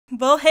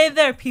Well, hey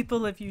there,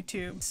 people of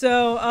YouTube.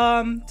 So,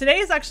 today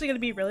is actually going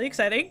to be really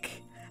exciting,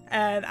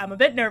 and I'm a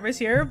bit nervous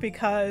here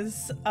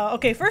because,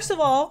 okay, first of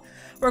all,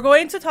 we're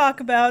going to talk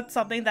about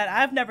something that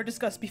I've never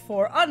discussed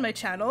before on my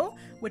channel,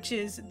 which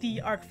is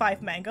the Arc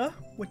 5 manga,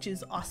 which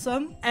is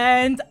awesome.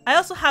 And I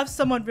also have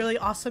someone really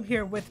awesome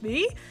here with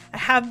me. I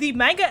have the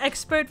manga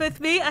expert with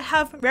me. I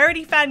have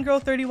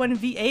RarityFangirl31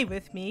 VA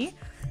with me.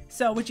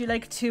 So would you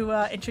like to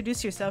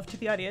introduce yourself to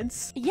the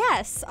audience?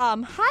 Yes,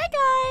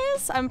 hi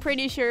guys! I'm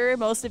pretty sure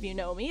most of you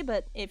know me,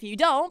 but if you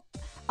don't,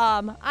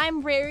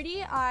 I'm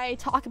Rarity. I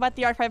talk about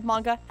the Arc 5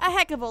 manga a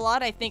heck of a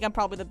lot. I think I'm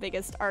probably the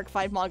biggest Arc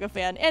 5 manga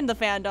fan in the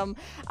fandom.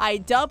 I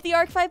dub the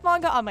Arc 5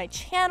 manga on my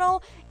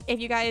channel. If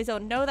you guys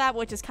don't know that,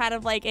 which is kind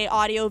of like a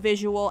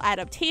audio-visual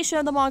adaptation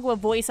of the manga with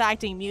voice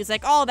acting,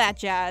 music, all that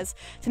jazz,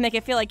 to make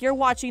it feel like you're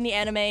watching the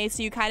anime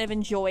so you kind of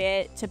enjoy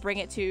it, to bring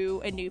it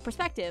to a new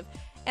perspective.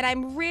 And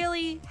I'm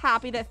really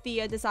happy that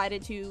Thea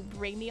decided to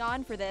bring me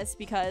on for this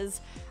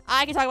because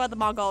I can talk about the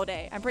manga all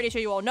day. I'm pretty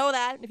sure you all know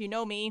that if you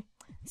know me.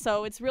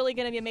 So it's really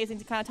going to be amazing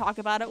to kind of talk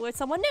about it with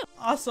someone new.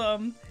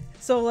 Awesome.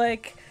 So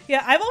like,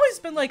 yeah, I've always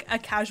been like a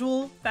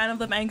casual fan of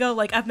the manga.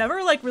 Like I've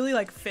never like really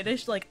like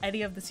finished like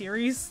any of the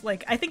series.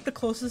 Like I think the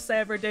closest I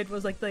ever did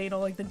was like the, you know,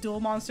 like the Duel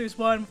Monsters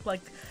one,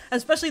 like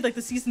especially like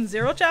the season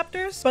 0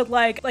 chapters. But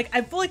like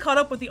I'm fully caught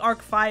up with the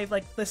Arc 5,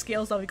 like the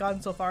scales that we've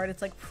gotten so far, and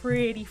it's like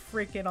pretty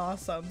freaking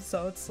awesome.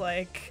 So it's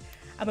like,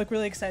 I'm like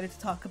really excited to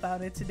talk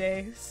about it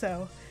today.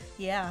 So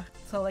yeah,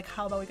 so like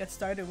how about we get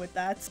started with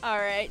that?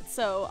 Alright,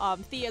 so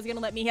Thea's gonna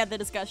let me have the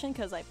discussion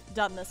because I've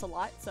done this a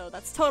lot, so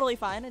that's totally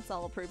fine. It's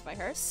all approved by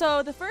her.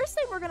 So the first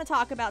thing we're gonna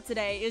talk about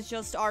today is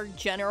just our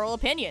general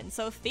opinion.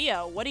 So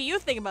Thea, what do you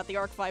think about the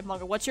Arc 5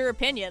 manga? What's your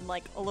opinion?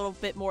 Like a little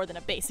bit more than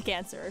a basic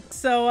answer.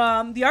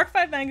 So the Arc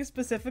 5 manga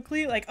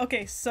specifically, like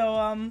okay,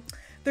 so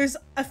there's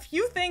a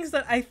few things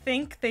that I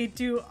think they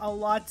do a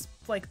lot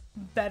like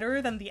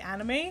better than the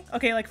anime.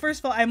 Okay, like first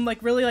of all, I'm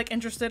like really like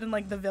interested in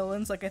like the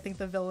villains. Like I think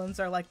the villains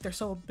are like, they're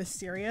so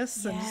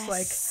mysterious and just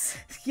like,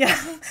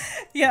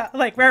 yeah,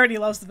 like Rarity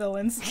loves the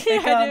villains.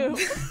 Like, I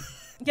do.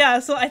 Yeah,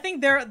 so I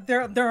think they're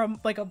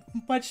like a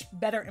much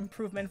better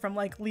improvement from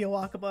like Leo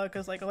Wakaba,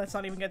 because like let's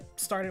not even get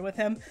started with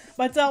him.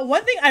 But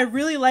one thing I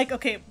really like,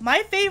 okay,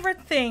 my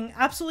favorite thing,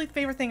 absolute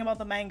favorite thing about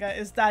the manga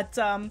is that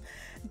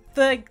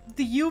the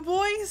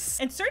U-boys,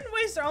 in certain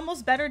ways they're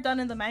almost better done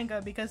in the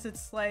manga, because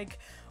it's like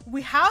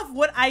we have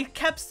what I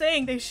kept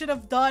saying they should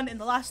have done in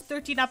the last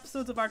 13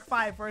 episodes of Arc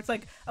 5, where it's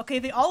like, okay,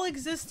 they all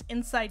exist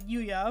inside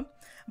Yuya,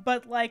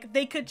 but like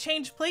they could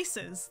change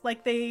places.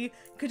 Like they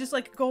could just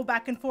like go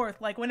back and forth.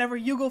 Like whenever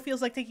Yugo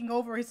feels like taking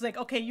over, he's like,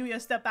 okay, Yuya,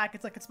 step back.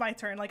 It's like, it's my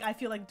turn. Like I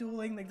feel like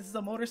dueling. Like this is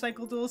a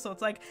motorcycle duel, so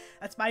it's like,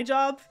 that's my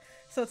job.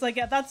 So it's like,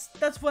 yeah,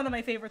 that's one of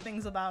my favorite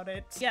things about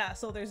it. Yeah,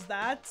 so there's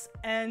that.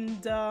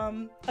 And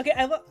okay,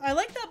 I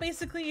like that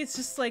basically it's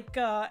just like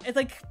it's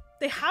like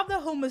they have the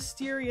whole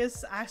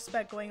mysterious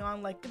aspect going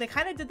on. Like they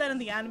kind of did that in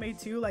the anime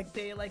too. Like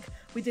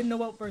we didn't know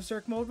what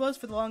Berserk mode was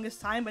for the longest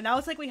time, but now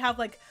it's like we have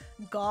like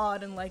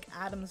God and like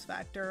Adam's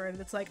factor, and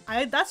it's like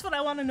that's what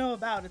I want to know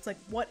about. It's like,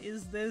 what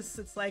is this?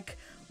 It's like,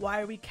 why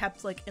are we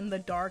kept like in the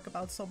dark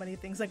about so many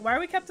things? Like why are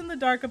we kept in the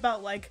dark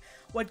about like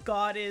what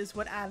God is,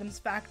 what Adam's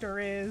factor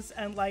is,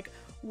 and like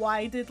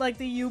why did like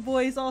the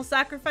U-boys all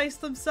sacrifice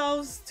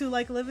themselves to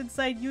like live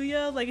inside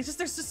Yuya? Like it's just,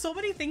 there's just so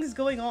many things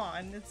going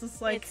on. It's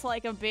just like, it's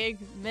like a big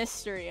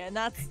mystery, and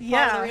that's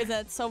part of the reason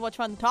it's so much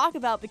fun to talk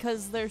about,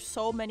 because there's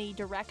so many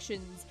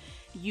directions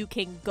you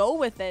can go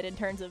with it in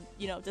terms of,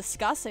 you know,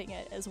 discussing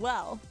it as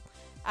well.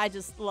 I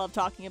just love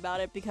talking about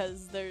it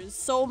because there's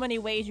so many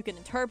ways you can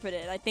interpret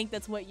it. I think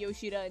that's what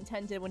Yoshida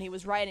intended when he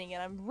was writing,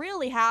 and I'm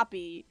really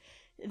happy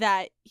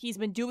that he's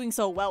been doing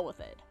so well with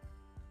it.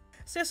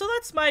 So yeah, so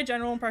that's my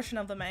general impression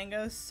of the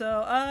manga.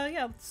 So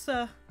yeah,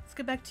 let's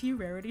get back to you,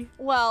 Rarity.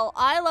 Well,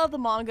 I love the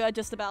manga,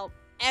 just about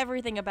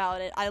everything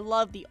about it. I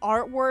love the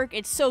artwork.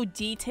 It's so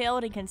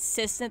detailed and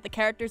consistent. The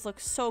characters look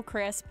so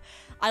crisp.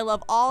 I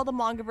love all the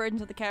manga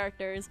versions of the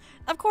characters.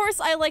 Of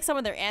course, I like some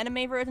of their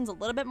anime versions a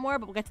little bit more,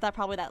 but we'll get to that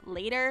probably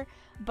later.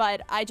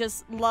 But I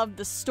just love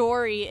the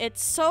story.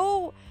 It's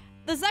so...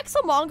 The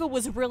Zexo manga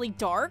was really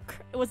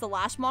dark. It was the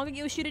last manga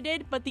Yoshida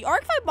did, but the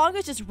Arc 5 manga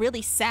is just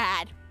really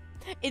sad.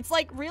 It's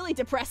like really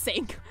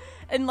depressing,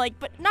 and like,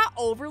 but not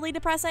overly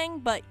depressing,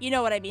 but you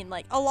know what I mean.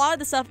 Like a lot of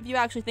the stuff, if you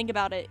actually think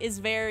about it, is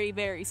very,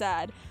 very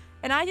sad.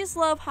 And I just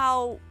love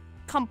how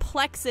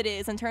complex it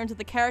is in terms of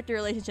the character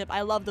relationship.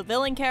 I love the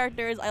villain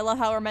characters. I love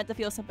how we're meant to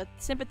feel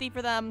sympathy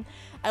for them.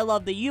 I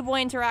love the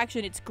U-boy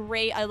interaction. It's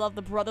great. I love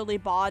the brotherly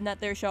bond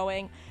that they're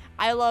showing.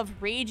 I love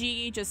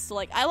Reiji, just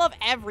like, I love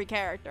every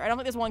character. I don't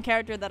think there's one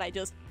character that I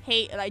just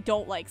hate and I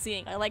don't like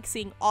seeing. I like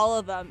seeing all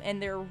of them and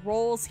their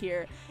roles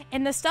here.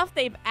 And the stuff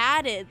they've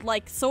added,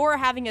 like Sora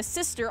having a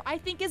sister, I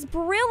think is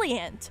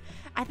brilliant.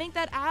 I think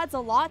that adds a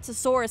lot to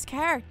Sora's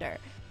character.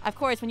 Of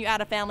course, when you add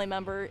a family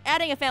member,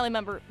 adding a family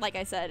member, like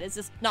I said, is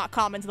just not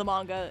common to the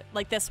manga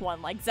like this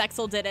one. Like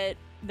Zexal did it.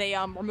 They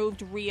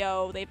removed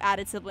Rio. They've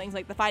added siblings.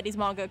 Like the Fighties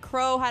manga,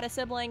 Crow had a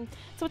sibling.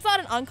 So it's not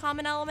an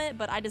uncommon element,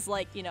 but I just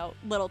like, you know,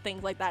 little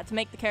things like that to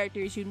make the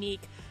characters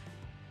unique.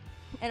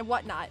 and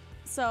whatnot.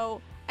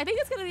 So I think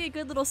that's going to be a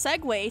good little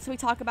segue so we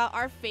talk about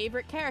our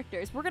favorite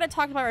characters. We're going to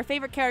talk about our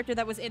favorite character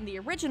that was in the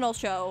original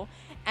show,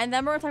 and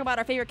then we're going to talk about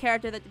our favorite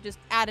character that just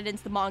added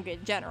into the manga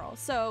in general.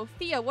 So,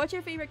 Thea, what's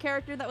your favorite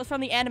character that was from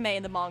the anime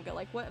and the manga?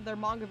 Like, what their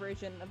manga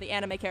version of the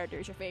anime character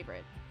is your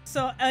favorite?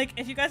 So, like,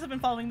 if you guys have been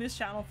following this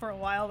channel for a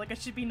while, like,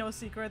 it should be no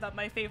secret that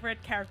my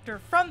favorite character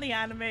from the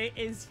anime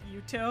is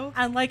Yuto.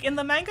 And, like, in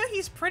the manga,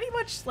 he's pretty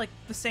much, like,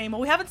 the same.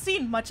 Well, we haven't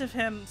seen much of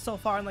him so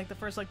far in, like, the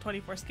first, like,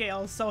 24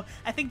 scales, so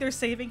I think they're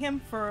saving him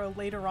for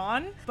later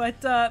on.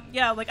 But,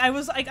 yeah, like, I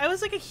was like,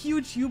 a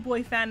huge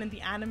U-Boy fan in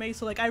the anime,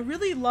 so, like, I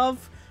really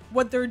love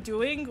what they're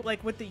doing,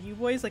 like, with the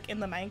U-Boys, like, in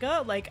the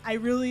manga. Like, I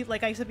really,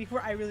 like I said before,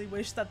 I really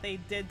wish that they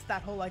did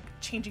that whole, like,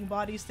 changing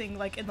bodies thing,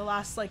 like, in the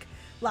last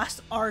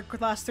arc, or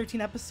last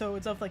 13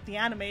 episodes of, like, the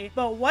anime.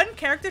 But one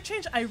character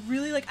change I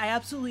really, like, I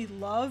absolutely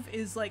love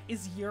is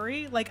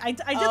Yuri. Like, I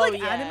did,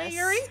 like, anime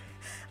Yuri.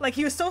 Like,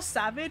 he was so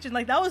savage, and,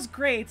 like, that was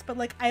great, but,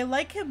 like, I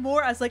like him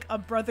more as, like, a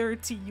brother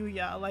to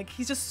Yuya. Like,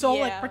 he's just so,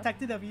 like,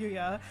 protective of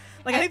Yuya.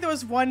 Like, I think there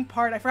was one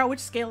part, I forgot which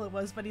scale it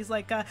was, but he's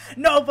like,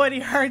 nobody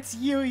hurts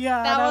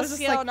Yuya. That was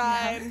scale 9.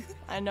 Yeah.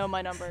 I know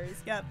my numbers.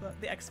 Yeah,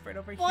 the expert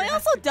over here. Well, I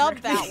also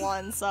dubbed that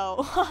one,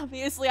 so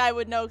obviously I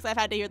would know because I've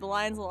had to hear the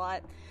lines a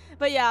lot.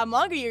 But yeah,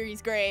 manga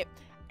Yuri's great.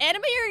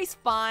 Anime Yuri's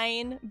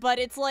fine, but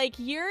it's like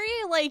Yuri,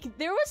 like,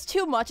 there was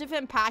too much of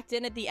him packed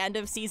in at the end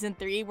of season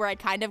 3 where I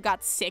kind of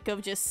got sick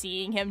of just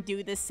seeing him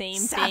do the same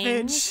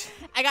thing.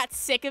 I got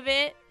sick of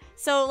it.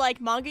 So, like,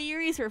 manga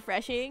Yuri's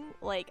refreshing.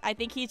 Like, I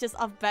think he's just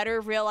a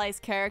better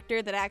realized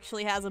character that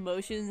actually has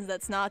emotions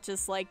that's not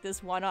just, like,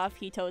 this one-off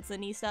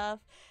Hitotsu-y stuff.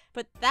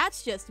 But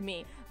that's just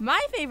me. My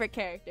favorite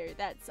character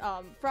that's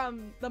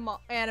from the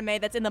anime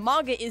that's in the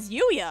manga is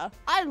Yuya.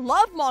 I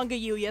love manga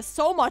Yuya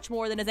so much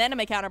more than his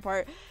anime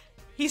counterpart.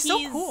 He's so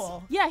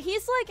cool. Yeah,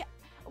 he's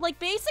like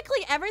basically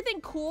everything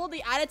cool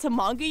they added to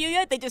manga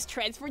Yuya, they just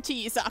transferred to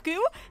Yusaku,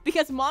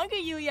 because manga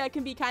Yuya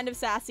can be kind of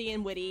sassy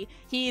and witty.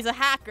 He's a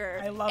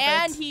hacker. I love it.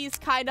 And he's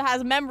kind of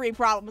has memory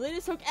problems. They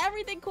just took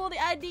everything cool they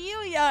added to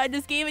Yuya and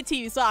just gave it to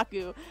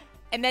Yusaku.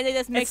 And then they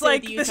just mixed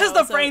it with Yuto. This is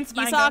the brains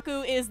manga.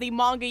 Yusaku is the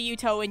manga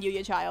Yuto and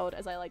Yuya child,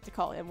 as I like to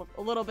call him.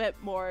 A little bit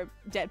more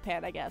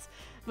deadpan, I guess.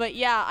 But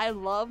yeah, I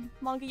love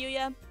manga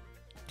Yuya.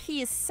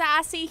 He is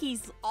sassy,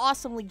 he's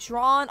awesomely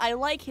drawn, I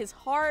like his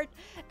heart,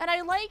 and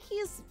I like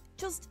he's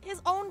just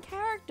his own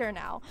character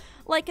now.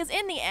 Like, cause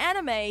in the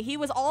anime, he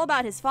was all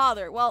about his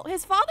father. Well,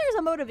 his father is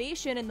a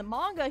motivation in the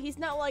manga. He's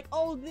not like,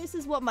 oh, this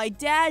is what my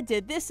dad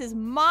did. This is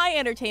my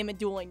entertainment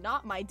dueling,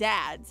 not my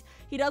dad's.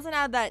 He doesn't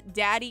have that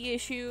daddy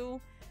issue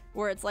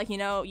where it's like, you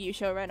know,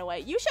 Yusho ran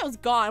away. Yusho's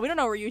gone. We don't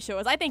know where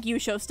Yusho is. I think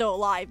Yusho's still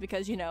alive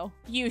because, you know,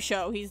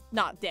 Yusho, he's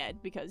not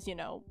dead because, you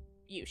know,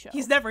 Yusho.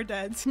 He's never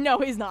dead. No,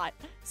 he's not.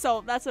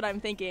 So that's what I'm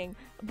thinking.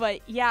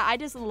 But yeah, I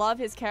just love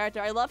his character.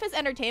 I love his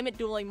entertainment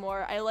dueling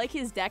more. I like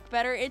his deck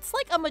better. It's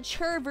like a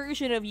mature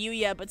version of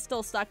Yuya, but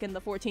still stuck in the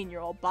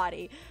 14-year-old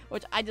body,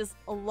 which I just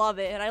love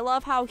it. And I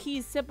love how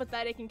he's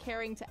sympathetic and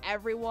caring to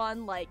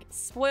everyone. Like,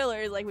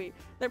 spoilers, like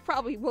there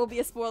probably will be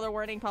a spoiler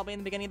warning probably in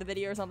the beginning of the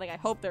video or something. I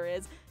hope there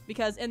is,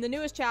 because in the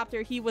newest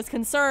chapter, he was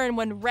concerned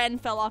when Ren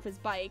fell off his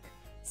bike.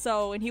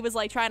 So, and he was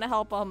like trying to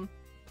help him,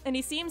 and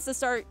he seems to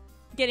start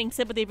getting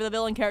sympathy for the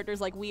villain characters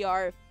like we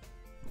are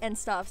and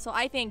stuff. So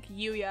I think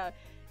Yuya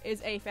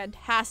is a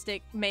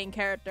fantastic main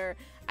character.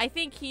 I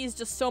think he's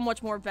just so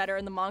much more better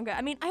in the manga.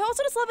 I mean, I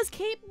also just love his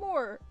cape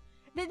more.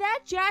 That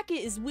jacket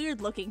is weird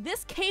looking.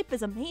 This cape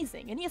is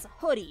amazing, and he has a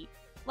hoodie.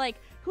 Like,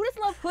 who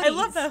doesn't love hoodies? I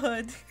love that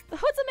hood. The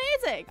hood's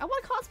amazing. I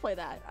want to cosplay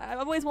that. I've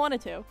always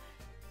wanted to,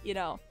 you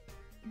know.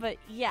 But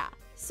yeah.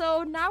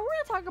 So now we're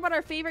going to talk about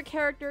our favorite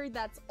character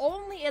that's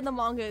only in the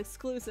manga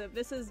exclusive.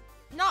 This is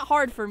not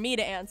hard for me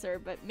to answer,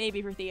 but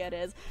maybe for Thea it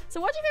is. So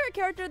what's your favorite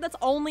character that's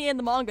only in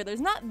the manga? There's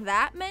not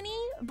that many,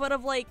 but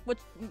of like, which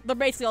they're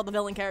basically all the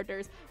villain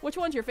characters. Which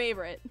one's your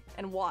favorite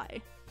and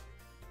why?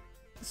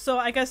 So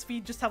I guess we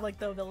just have like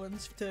the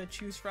villains to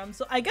choose from.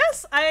 So I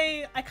guess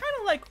I kind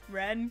of like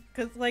Ren,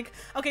 because like,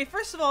 okay,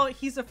 first of all,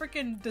 he's a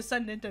freaking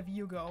descendant of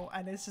Yugo,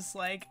 and it's just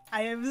like,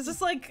 I was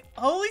just like,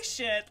 holy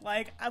shit,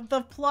 like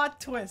the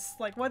plot twist,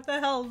 like what the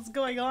hell is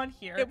going on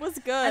here? It was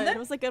good. It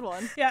was a good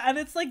one. Yeah, and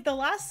it's like the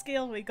last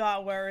scale we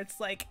got where it's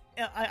like,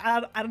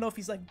 I don't know if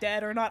he's like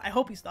dead or not. I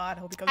hope he's not. I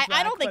hope he comes back.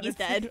 I don't think he's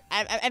dead.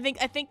 I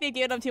think they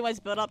gave him too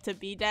much build up to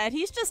be dead.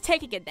 He's just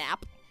taking a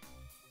nap.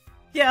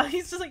 Yeah,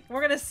 he's just like, we're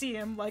gonna see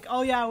him like,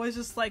 oh yeah, I was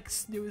just like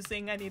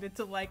snoozing, I needed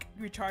to like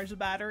recharge the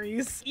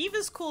batteries. Eve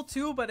is cool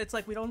too, but it's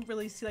like we don't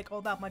really see like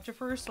all that much of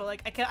her, so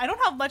like I don't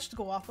have much to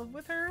go off of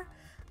with her.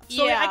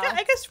 So yeah.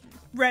 I guess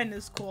Ren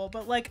is cool,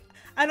 but like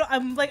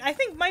I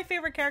think my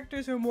favorite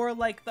characters are more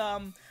like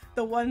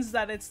the ones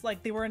that it's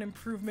like they were an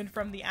improvement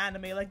from the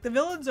anime. Like the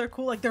villains are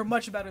cool, like they're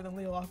much better than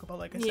Leo Akuba,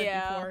 like I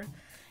said before.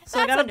 So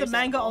like out of the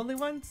manga only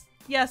ones.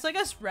 Yeah, so I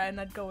guess Ren,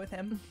 I'd go with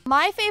him.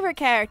 My favorite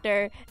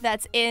character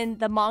that's in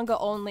the manga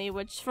only,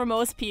 which for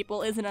most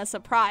people isn't a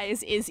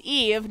surprise, is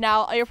Eve.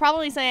 Now, you're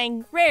probably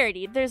saying,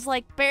 Rarity, there's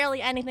like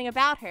barely anything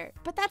about her.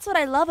 But that's what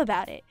I love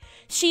about it.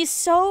 She's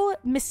so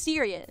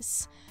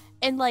mysterious.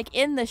 and like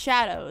in the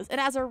shadows.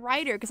 And as a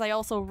writer, because I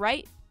also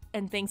write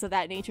and things of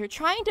that nature,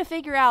 trying to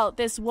figure out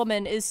this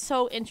woman is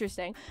so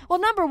interesting. Well,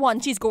 number one,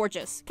 she's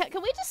gorgeous.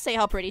 Can we just say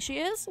how pretty she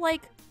is?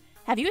 Like,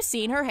 have you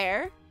seen her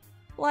hair?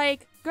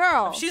 Like,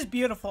 girl. She's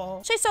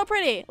beautiful. She's so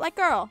pretty. Like,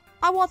 girl,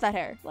 I want that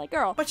hair. Like,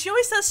 girl. But she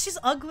always says she's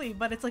ugly,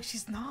 but it's like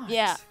she's not.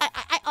 Yeah.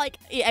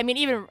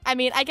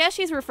 I guess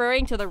she's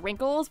referring to the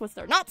wrinkles, which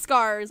they're not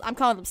scars. I'm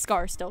calling them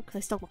scars still, because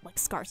they still look like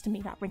scars to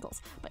me, not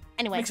wrinkles. But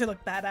anyway. Makes her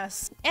look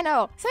badass. I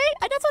know. See?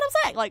 That's what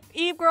I'm saying. Like,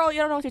 Eve, girl, you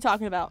don't know what you're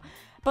talking about.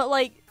 But,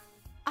 like,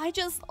 I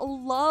just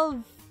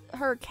love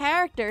her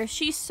character.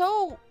 She's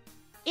so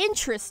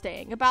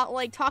interesting about,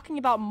 like, talking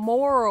about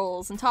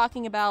morals and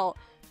talking about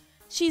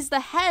she's the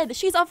head.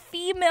 She's a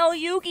female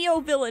Yu-Gi-Oh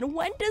villain.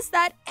 When does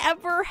that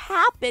ever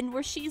happen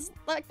where she's,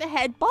 like, the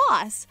head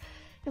boss?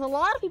 Because a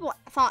lot of people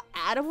thought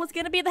Adam was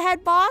going to be the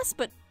head boss,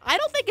 but I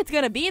don't think it's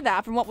going to be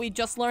that from what we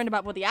just learned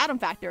about what the Adam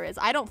factor is.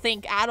 I don't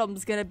think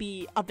Adam's going to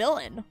be a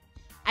villain.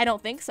 I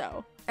don't think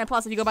so. And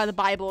plus, if you go by the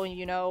Bible,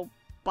 you know,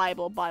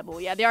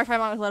 Bible. Yeah, the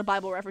RarityFangirl has a lot of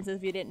Bible references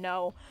if you didn't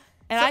know.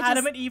 And so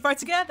Adam and Eve are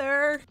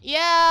together.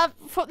 Yeah,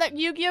 that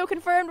Yu-Gi-Oh!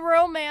 Confirmed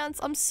romance.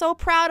 I'm so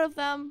proud of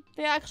them.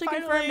 They actually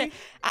confirmed it.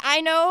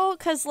 I know,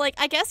 because, like,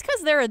 I guess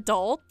because they're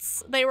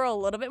adults, they were a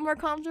little bit more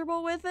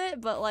comfortable with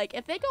it. But, like,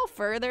 if they go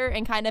further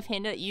and kind of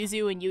hint at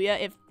Yuzu and Yuya,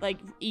 if, like,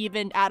 Eve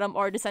and Adam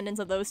are descendants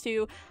of those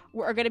two,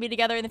 are going to be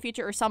together in the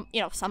future or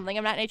something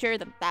of that nature,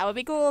 then that would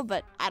be cool.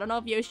 But I don't know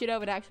if Yoshida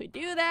would actually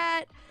do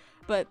that.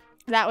 But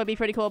that would be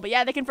pretty cool. But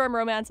yeah, they confirmed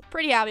romance.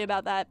 Pretty happy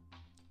about that.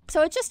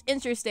 So it's just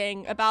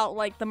interesting about,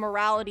 like, the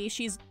morality,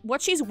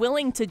 what she's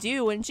willing to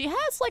do, and she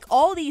has, like,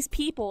 all these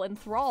people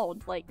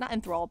enthralled, like, not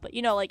enthralled, but,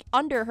 you know, like,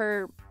 under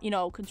her, you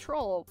know,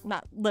 control,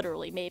 not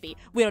literally, maybe,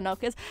 we don't know,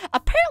 because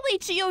apparently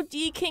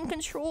God can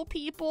control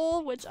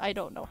people, which I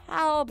don't know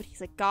how, but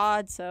he's a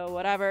god, so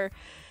whatever,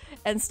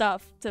 and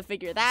stuff to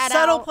figure that out.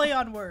 Subtle play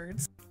on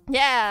words.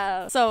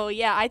 Yeah. So,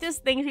 yeah, I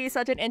just think she's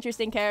such an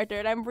interesting character,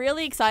 and I'm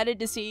really excited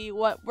to see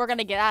what we're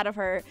gonna get out of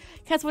her,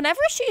 because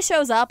whenever she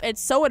shows up,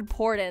 it's so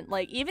important.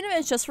 Like, even if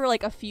it's just for,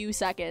 like, a few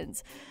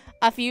seconds,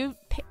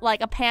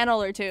 like, a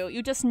panel or two,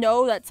 you just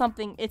know that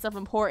it's of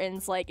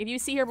importance. Like, if you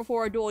see her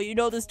before a duel, you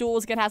know this duel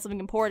is gonna have something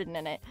important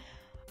in it.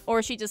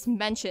 Or she just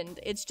mentioned.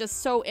 It's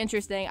just so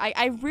interesting.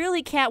 I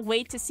really can't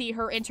wait to see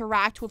her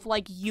interact with,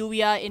 like,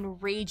 Yuya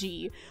and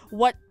Reiji.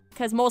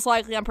 Because most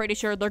likely, I'm pretty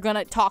sure they're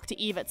gonna talk to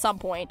Eve at some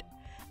point.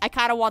 I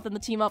kind of want them to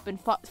team up and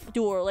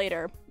duel her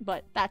later,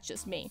 but that's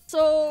just me.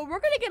 So we're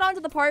going to get on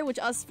to the part which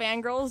us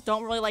fangirls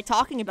don't really like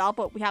talking about,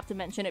 but we have to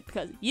mention it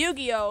because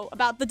Yu-Gi-Oh!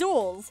 About the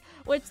duels,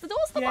 which the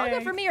duels in the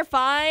manga for me are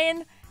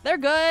fine. They're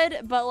good,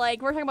 but,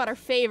 like, we're talking about our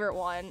favorite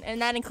one,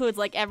 and that includes,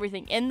 like,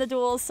 everything in the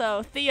duels.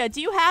 So, Thea, do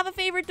you have a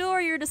favorite duel,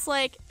 or you're just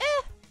like,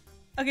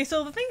 eh? Okay,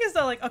 so the thing is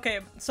that, like, okay,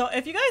 so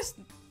if you guys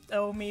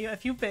know me,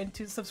 if you've been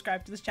to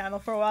subscribe to this channel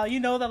for a while, you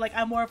know that, like,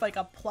 I'm more of, like,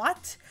 a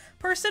plot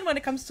person when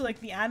it comes to, like,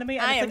 the anime.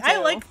 And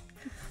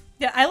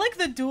I like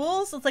the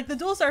duels. It's like the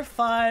duels are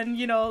fun,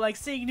 you know, like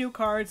seeing new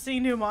cards,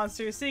 seeing new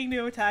monsters, seeing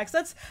new attacks.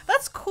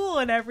 That's cool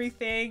and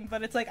everything,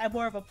 but it's like I'm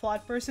more of a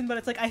plot person, but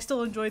it's like I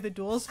still enjoy the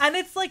duels. And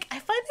it's like I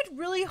find it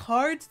really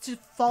hard to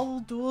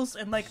follow duels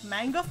in like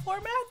manga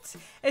format.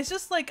 It's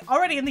just like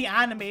already in the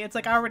anime, it's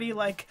like already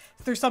like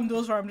there's some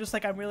duels where I'm just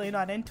like I'm really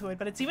not into it,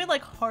 but it's even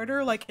like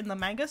harder like in the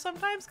manga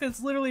sometimes because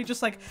it's literally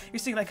just like you're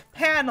seeing like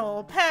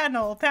panel,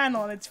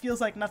 and it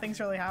feels like nothing's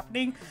really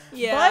happening.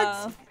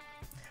 Yeah.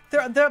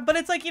 But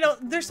it's like, you know,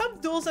 there's some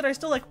duels that are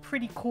still like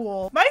pretty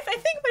cool. I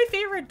think my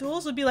favorite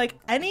duels would be like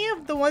any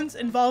of the ones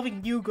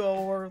involving Yugo,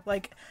 or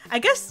like I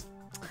guess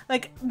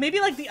like maybe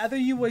like the other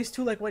Yuis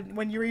too, like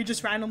when Yuri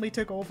just randomly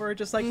took over,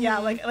 just like yeah,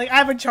 like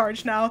I'm in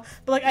charge now.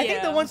 But like I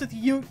think the ones with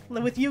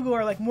Yugo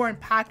are like more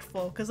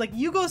impactful because like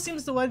Yugo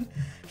seems the one,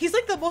 he's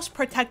like the most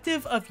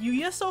protective of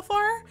Yuya so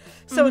far.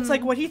 So it's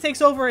like when he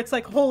takes over, it's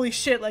like holy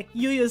shit, like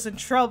Yuya's in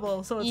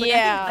trouble. So it's like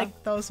I think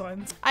like those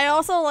ones. I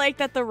also like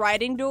that the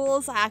writing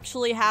duels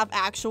actually have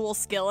actual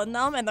skill in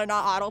them and they're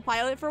not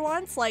autopilot for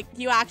once. Like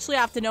you actually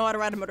have to know how to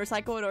ride a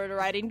motorcycle in order to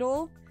writing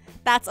duel.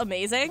 That's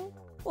amazing.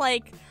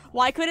 Like,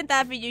 why couldn't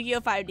that be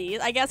Yu-Gi-Oh! 5D?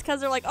 I guess because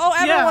they're like, oh,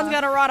 everyone's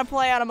gonna run a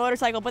play on a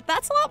motorcycle, but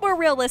that's a lot more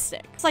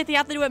realistic. It's like they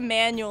have to do it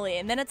manually,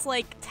 and then it's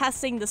like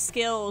testing the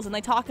skills, and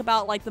they talk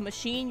about like the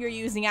machine you're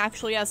using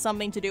actually has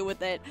something to do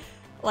with it.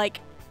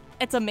 Like,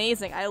 it's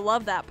amazing. I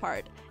love that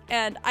part.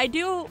 And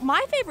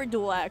my favorite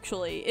duel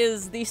actually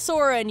is the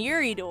Sora and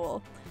Yuri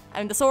duel. I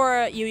mean, the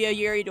Sora, Yuya,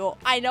 Yuri duel.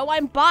 I know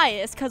I'm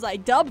biased because I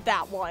dubbed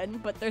that one,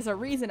 but there's a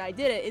reason I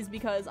did it, is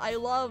because I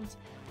loved...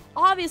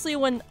 Obviously,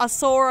 when a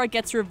Sora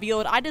gets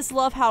revealed, I just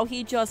love how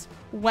he just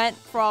went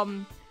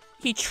from...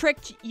 He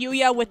tricked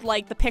Yuya with,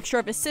 like, the picture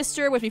of his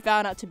sister, which we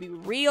found out to be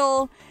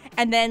real.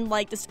 And then,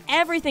 like, just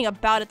everything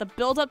about it. The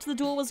build-up to the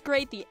duel was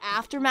great. The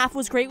aftermath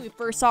was great. We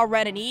first saw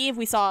Ren and Eve.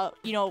 We saw,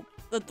 you know,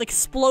 the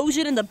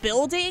explosion in the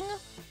building.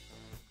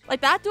 Like,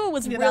 that duel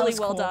was really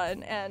well cool.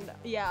 done, and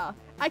yeah.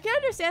 I can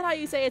understand how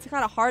you say it's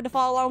kind of hard to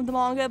follow along with the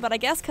manga, but I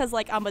guess because,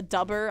 like, I'm a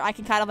dubber, I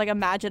can kind of, like,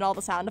 imagine all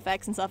the sound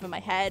effects and stuff in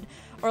my head,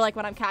 or, like,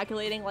 when I'm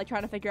calculating, like,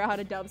 trying to figure out how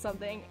to dub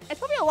something. It's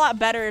probably a lot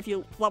better if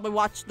you let me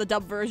watch the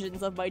dub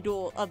versions of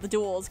the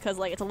duels, because,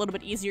 like, it's a little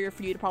bit easier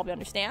for you to probably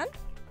understand.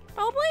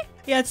 Probably.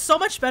 Yeah, it's so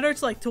much better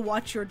to, like, to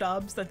watch your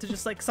dubs than to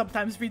just, like,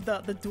 sometimes read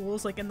the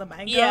duels, like, in the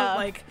manga. Yeah,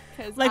 like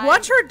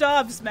watch her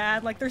dubs,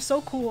 man. Like, they're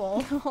so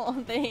cool.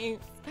 Oh,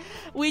 thanks.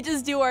 We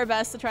just do our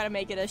best to try to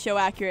make it as show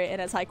accurate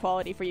and as high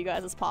quality for you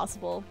guys as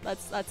possible.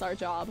 That's our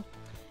job.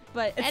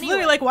 But it's anyway.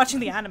 literally like watching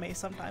the anime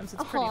sometimes.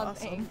 It's pretty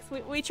awesome.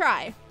 Thanks. We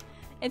try.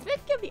 And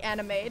speaking of the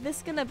anime,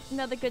 this is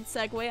another good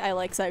segue. I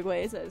like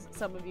segues, as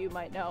some of you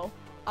might know.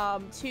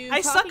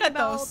 I suck at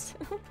those.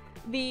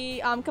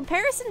 The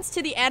comparisons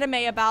to the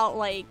anime about,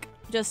 like,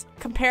 just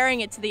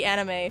comparing it to the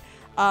anime.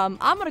 I'm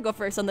gonna go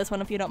first on this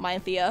one if you don't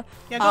mind, Thea.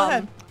 Yeah, go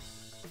ahead.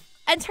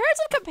 In terms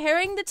of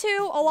comparing the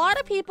two, a lot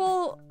of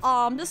people,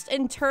 just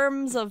in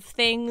terms of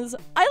things,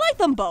 I like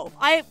them both.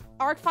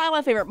 Arc 5,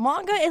 my favorite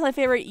manga, is my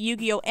favorite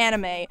Yu-Gi-Oh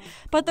anime,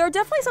 but there are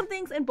definitely some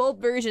things in both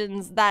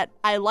versions that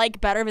I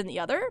like better than the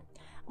other.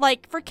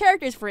 Like, for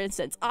characters, for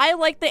instance, I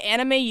like the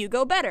anime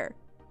Yugo better,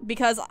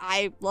 because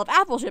I love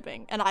apple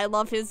shipping, and I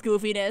love his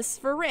goofiness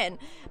for Rin.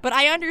 But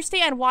I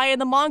understand why in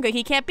the manga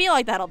he can't be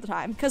like that all the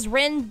time, because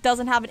Rin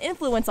doesn't have an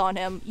influence on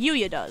him,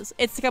 Yuya does.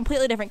 It's a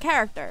completely different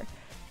character.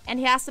 And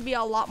he has to be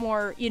a lot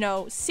more, you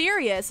know,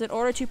 serious in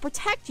order to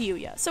protect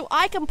Yuya. So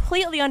I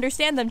completely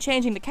understand them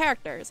changing the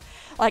characters.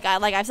 Like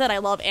I've said, I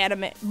love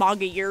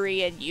manga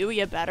Yuri and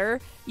Yuya better.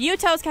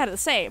 Yuto's kind of the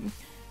same.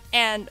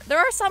 And there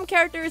are some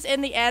characters in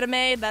the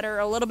anime that are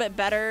a little bit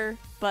better,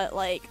 but,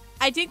 like,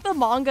 I think the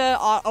manga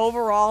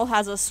overall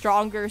has a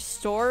stronger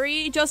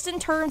story, just in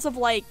terms of,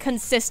 like,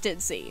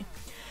 consistency.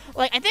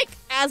 Like, I think,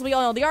 as we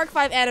all know, the Arc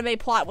 5 anime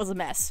plot was a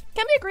mess.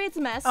 Can we agree it's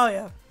a mess? Oh,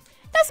 yeah.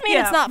 Doesn't mean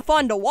it's not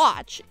fun to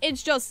watch.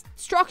 It's just,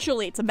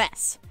 structurally, it's a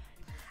mess.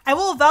 I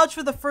will vouch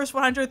for the first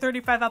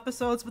 135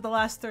 episodes, but the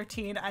last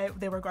 13,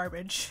 they were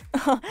garbage.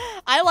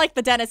 I like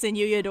the Dennis and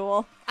Yuya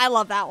duel. I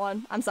love that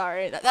one. I'm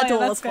sorry. That duel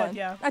was fun.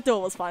 Yeah. That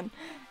duel was fun.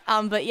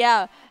 But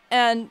yeah,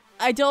 and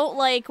I don't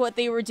like what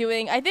they were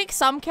doing. I think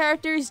some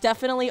characters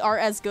definitely are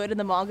as good in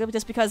the manga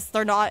just because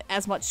they're not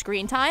as much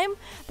screen time.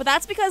 But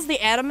that's because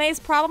the anime's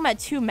problem had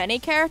too many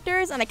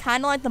characters, and I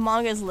kind of like the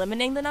manga's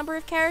limiting the number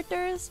of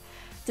characters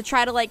to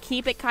try to, like,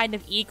 keep it kind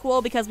of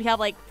equal, because we have,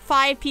 like,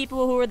 5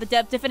 people who are the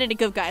definitive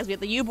good guys. We have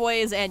the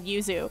U-Boys and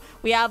Yuzu.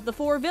 We have the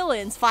 4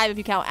 villains, 5 if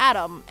you count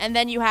Adam. And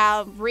then you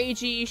have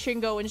Reiji,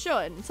 Shingo, and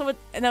Shun. So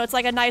it's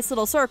like a nice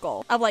little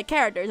circle of, like,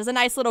 characters. It's a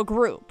nice little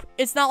group.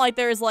 It's not like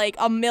there's, like,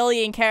 a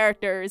million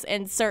characters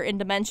in certain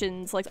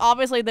dimensions. Like,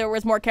 obviously there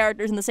was more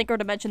characters in the Synchro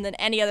dimension than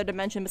any other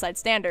dimension besides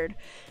Standard.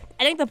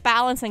 I think the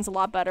balancing's a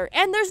lot better.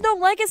 And there's no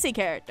legacy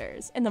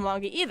characters in the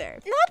manga either.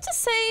 Not to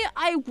say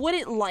I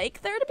wouldn't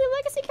like there to be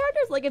legacy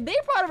characters. Like, if they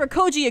brought over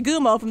Koji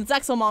Yagumo from the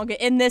Zexal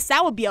manga in this,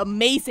 that would be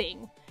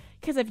amazing.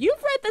 Because if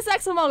you've read the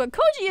Zexal manga,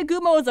 Koji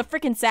Yagumo is a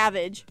freaking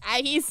savage.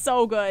 He's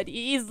so good.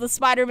 He's the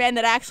Spider-Man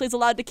that actually is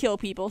allowed to kill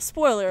people.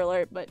 Spoiler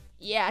alert, but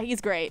yeah,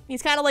 he's great.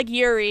 He's kind of like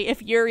Yuri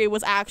if Yuri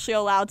was actually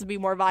allowed to be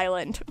more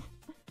violent.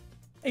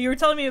 You were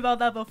telling me about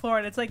that before,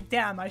 and it's like,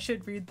 damn, I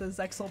should read the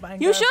Zexal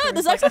manga. You should!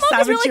 The Zexal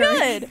manga is really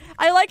good!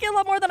 I like it a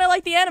lot more than I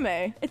like the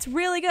anime. It's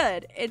really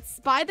good.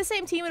 It's by the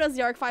same team as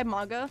the Arc 5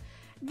 manga.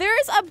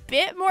 There's a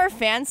bit more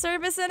fan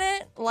service in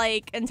it,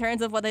 like, in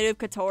terms of what they do with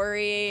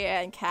Katori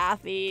and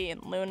Kathy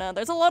and Luna.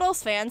 There's a little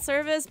fan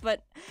service,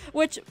 but,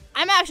 which,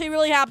 I'm actually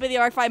really happy the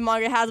Arc 5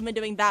 manga hasn't been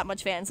doing that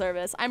much fan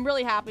service. I'm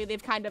really happy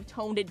they've kind of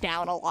toned it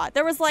down a lot.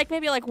 There was, like,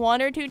 maybe, like, 1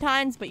 or 2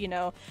 times, but, you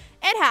know,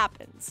 it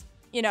happens.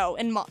 You know,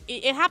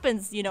 it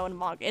happens, you know, in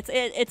manga.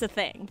 It's a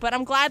thing. But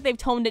I'm glad they've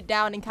toned it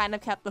down and kind of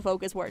kept the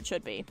focus where it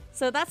should be.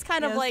 So that's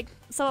kind of like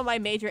some of my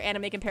major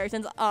anime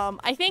comparisons.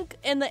 I think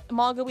in the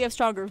manga we have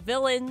stronger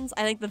villains.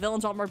 I think the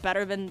villains are more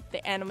better than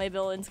the anime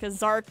villains,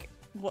 because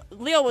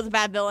Leo was a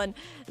bad villain.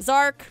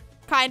 Zark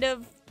kind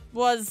of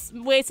was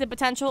wasted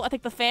potential. I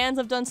think the fans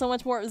have done so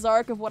much more with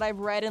Zark of what I've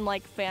read in,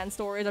 like, fan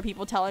stories or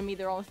people telling me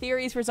their own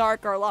theories for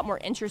Zark are a lot more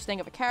interesting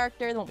of a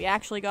character than what we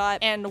actually got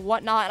and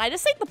whatnot. And I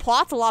just think the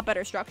plot's a lot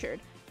better structured.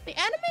 The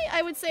anime,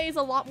 I would say, is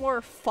a lot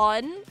more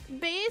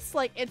fun-based.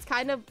 Like, it's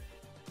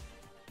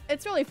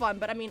really fun,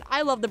 but I mean,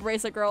 I love the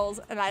Bracelet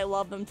Girls and I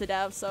love them to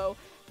death, so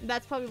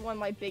that's probably one of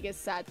my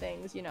biggest sad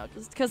things, you know,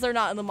 just because they're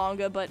not in the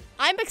manga, but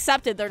I'm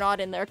accepted they're not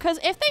in there, because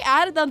if they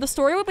added them, the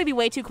story would be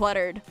way too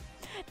cluttered.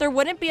 There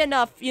wouldn't be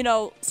enough, you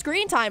know,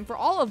 screen time for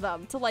all of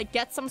them to, like,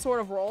 get some sort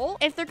of role.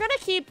 If they're gonna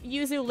keep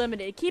Yuzu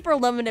limited, keep her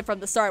limited from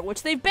the start,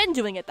 which they've been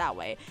doing it that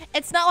way.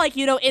 It's not like,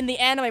 you know, in the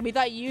anime, we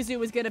thought Yuzu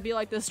was gonna be,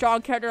 like, the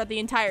strong character of the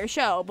entire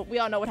show, but we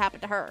all know what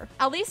happened to her.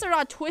 At least they're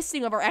not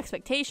twisting of our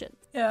expectations.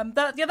 Yeah,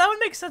 that would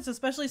make sense,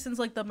 especially since,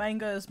 like, the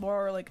manga is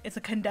more, like, it's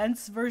a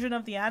condensed version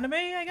of the anime,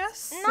 I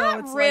guess?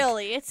 Not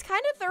really. It's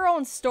kind of their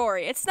own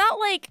story. It's not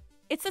like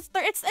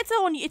it's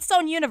its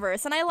own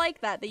universe, and I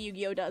like that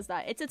Yu-Gi-Oh does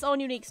that. It's its own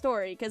unique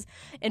story, because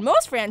in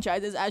most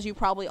franchises, as you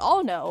probably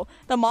all know,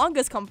 the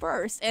mangas come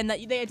first, and that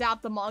they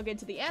adapt the manga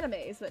into the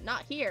animes, but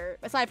not here.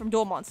 Aside from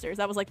Duel Monsters,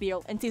 that was like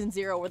in season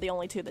 0 were the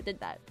only 2 that did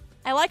that.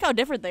 I like how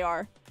different they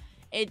are.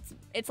 It's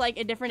like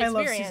a different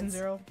experience. I love season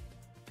 0.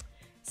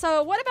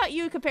 So what about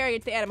you comparing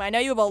it to anime? I know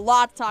you have a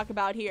lot to talk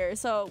about here.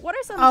 So what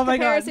are some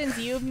comparisons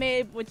you've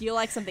made? Would you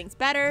like some things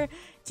better?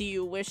 Do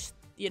you wish,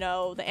 you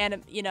know, the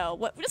anime, you know,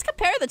 what? Just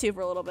compare the two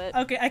for a little bit.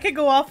 Okay, I could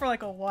go off for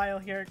like a while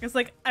here, because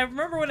like I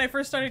remember when I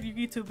first started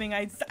YouTubing,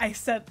 I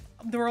said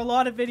there were a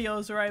lot of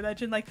videos where I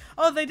mentioned like,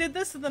 oh, they did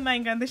this in the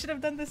manga and they should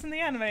have done this in the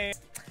anime.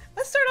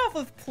 Let's start off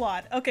with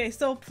plot. Okay,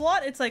 so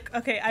plot, it's like,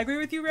 okay, I agree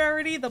with you,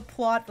 Rarity. The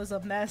plot was a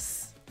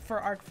mess for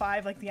arc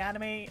 5, like the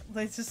anime.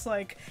 It's just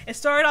like, it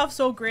started off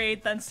so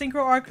great, then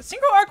synchro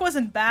arc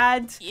wasn't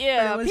bad.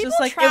 Yeah, it was people just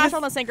like, trash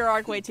on the synchro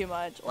arc way too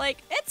much. Like,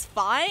 it's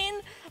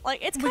fine.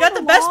 Like, it's we got the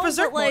long, best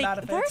berserk like, mode out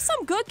of it. There's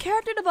some good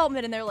character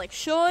development in there, like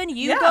Shun,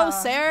 Yugo,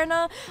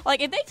 Serena.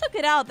 Like, if they took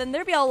it out, then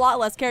there'd be a lot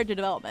less character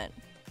development.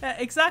 Yeah,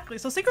 exactly.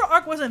 So synchro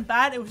arc wasn't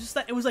bad. It was just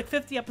that it was like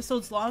 50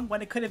 episodes long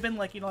when it could have been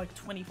like, you know, like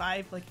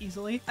 25, like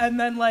easily. And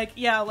then like,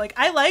 yeah, like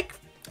I like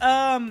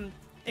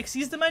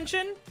Xyz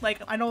Dimension. Like,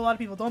 I know a lot of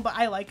people don't, but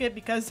I like it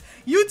because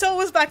Yuto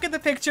was back in the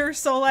picture.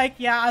 So like,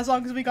 yeah, as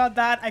long as we got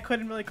that, I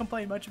couldn't really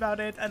complain much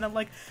about it. And then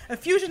like a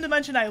Fusion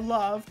Dimension I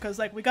love because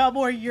like we got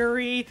more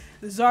Yuri,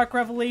 the Zark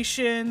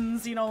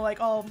revelations, you know,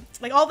 like all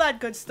that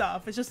good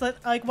stuff. It's just that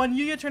like when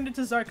Yuya turned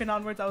into Zark and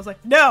onwards, I was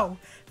like, no,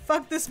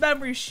 fuck this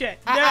memory shit.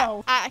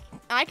 No.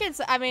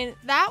 I mean,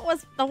 that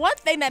was the one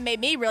thing that made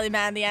me really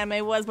mad in the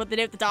anime was what they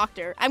did with the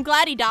Doctor. I'm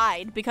glad he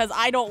died because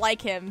I don't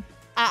like him.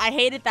 I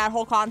hated that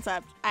whole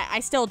concept. I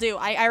still do.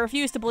 I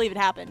refuse to believe it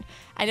happened.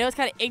 I know it's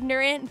kind of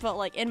ignorant, but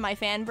like in my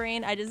fan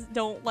brain, I just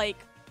don't like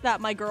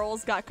that my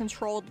girls got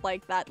controlled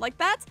like that. Like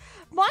that's,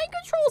 mind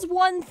control's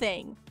one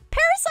thing.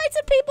 Parasites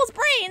in people's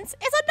brains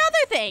is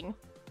another thing.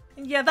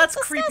 Yeah, that's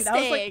creepy. That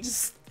was like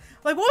just,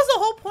 like, what was the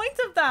whole point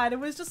of that? It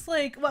was just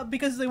like, what,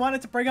 because they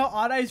wanted to bring out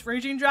Odd Eye's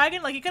Raging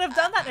Dragon? Like, you could have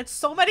done that in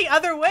so many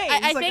other ways.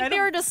 I think they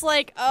were just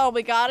like, oh,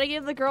 we gotta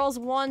give the girls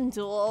one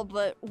duel,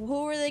 but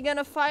who are they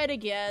gonna fight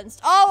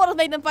against? Oh, we'll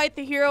make them fight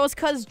the heroes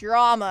cause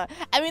drama.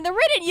 I mean, the Rin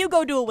and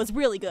Yugo duel was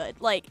really good.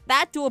 Like,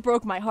 that duel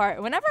broke my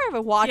heart. Whenever I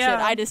ever watch it,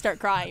 I just start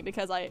crying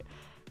because I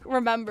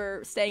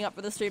remember staying up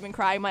for the stream and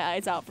crying my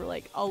eyes out for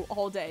like a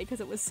whole day because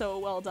it was so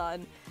well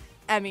done.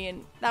 I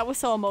mean, that was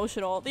so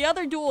emotional. The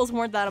other duels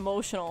weren't that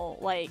emotional.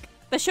 Like,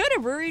 the Shun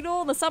and Ruri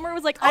duel in the summer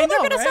was like, oh, they're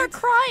gonna start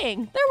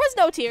crying. There was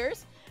no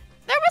tears.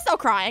 There was no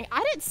crying.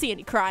 I didn't see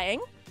any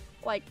crying.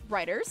 Like,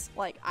 writers.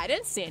 Like, I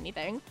didn't see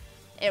anything.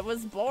 It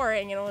was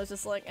boring, and it was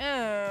just like,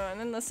 and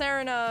then the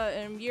Serena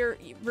and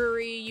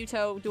Ruri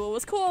Yuto duel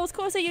was cool. It was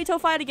cool to see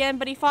Yuto fight again,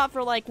 but he fought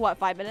for, like, what,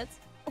 5 minutes?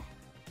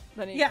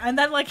 Yeah, and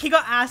then like he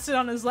got acid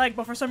on his leg,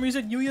 but for some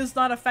reason Yuya's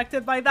not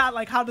affected by that.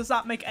 Like, how does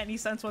that make any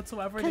sense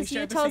whatsoever? They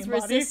share the same body.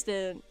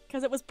 Resistant,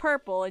 because it was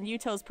purple and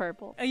Yuto's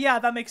purple. Yeah,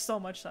 that makes so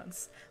much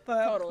sense.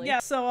 But totally. Yeah,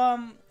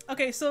 so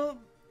okay, so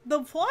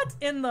the plot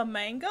in the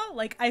manga,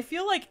 like, I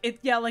feel like it,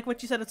 yeah, like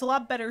what you said, it's a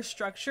lot better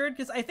structured,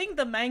 because I think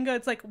the manga,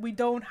 it's like we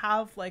don't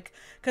have like,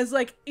 because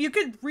like you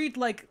could read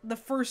like the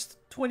first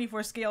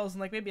 24 scales in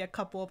like maybe a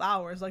couple of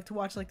hours. Like, to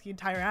watch like the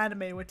entire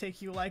anime would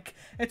take you like,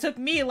 it took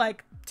me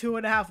like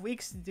 2.5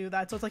 weeks to do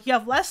that. So it's like you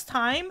have less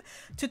time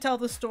to tell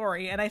the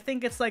story, and I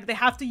think it's like they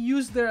have to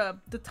use the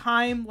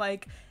time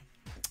like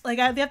they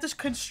have to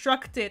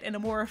construct it in a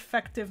more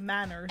effective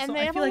manner. And so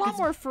they I have feel a like lot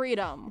more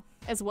freedom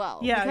as well.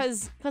 Yeah.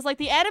 Because like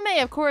the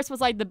anime, of course,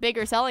 was like the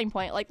bigger selling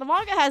point. Like the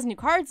manga has new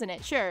cards in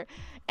it, sure.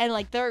 And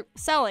like they're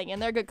selling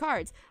and they're good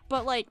cards.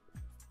 But like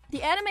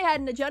the anime had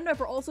an agenda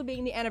for also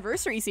being the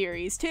anniversary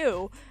series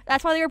too.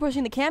 That's why they were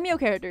pushing the cameo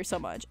characters so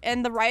much.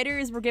 And the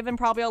writers were given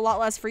probably a lot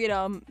less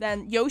freedom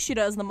than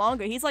Yoshida in the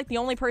manga. He's like the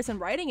only person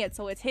writing it,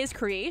 so it's his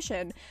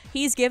creation.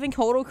 He's given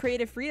total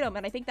creative freedom,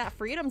 and I think that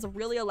freedom's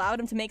really allowed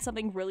him to make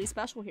something really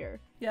special here.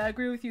 Yeah, I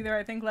agree with you there.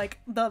 I think like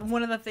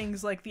one of the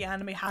things like the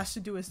anime has to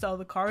do is sell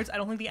the cards. I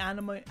don't think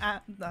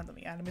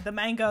the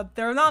manga,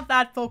 they're not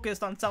that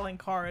focused on selling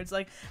cards.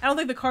 Like, I don't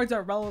think the cards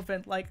are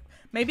relevant. Like,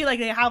 maybe like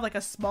they have like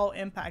a small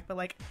impact, but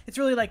like it's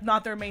really like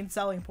not their main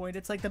selling point.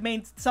 It's like the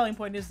main selling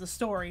point is the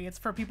story. It's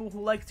for people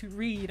who like to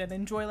read and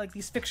enjoy like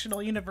these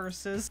fictional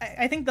universes.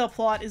 I think the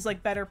plot is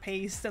like better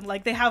paced, and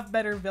like they have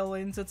better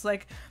villains. It's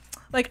like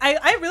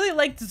I really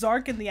liked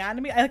Zark in the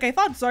anime. I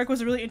thought Zark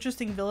was a really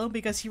interesting villain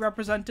because he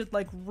represented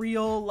like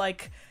real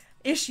like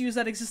issues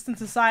that exist in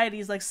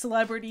societies, like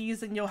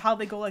celebrities, and you know how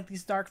they go like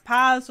these dark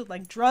paths with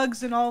like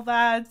drugs and all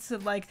that,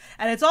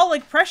 and it's all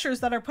like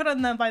pressures that are put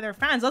on them by their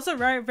fans. That's a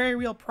very, very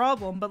real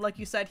problem. But like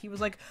you said, he was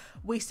like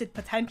wasted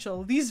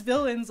potential. These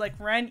villains like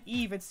Ren,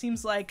 Eve, it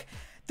seems like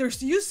they're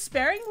used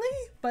sparingly,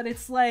 but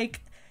it's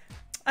like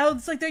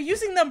they're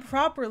using them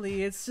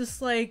properly. It's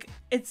just like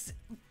it's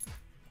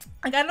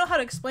like, I don't know how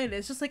to explain it.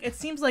 It's just like it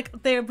seems like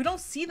we don't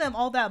see them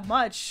all that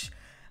much.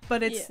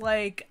 but it's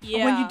like when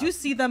Yeah. you do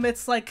see them,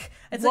 it's like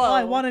oh,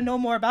 I want to know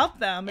more about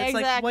them. It's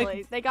exactly.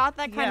 like they got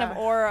that kind of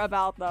aura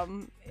about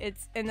them.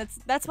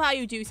 That's how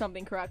you do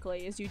something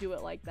correctly, is you do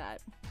it like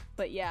that.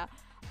 But yeah.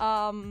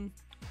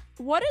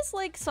 What is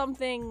like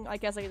something, I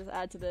guess I can just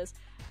add to this.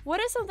 What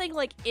is something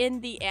like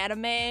in the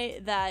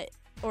anime that,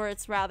 or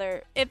it's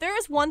rather, if there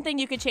is one thing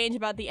you could change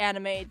about the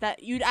anime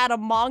that you'd add a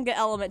manga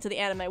element to the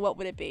anime, what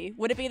would it be?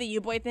 Would it be the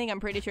U-boy thing? I'm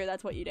pretty sure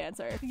that's what you'd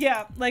answer.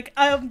 Yeah, like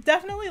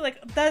definitely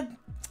like that.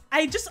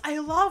 I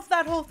love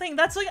that whole thing.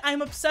 That's like,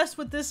 I'm obsessed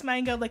with this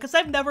manga, like, because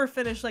I've never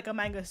finished like a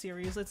manga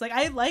series. It's like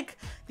I like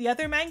the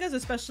other mangas,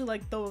 especially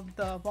like the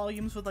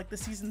volumes with like the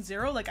season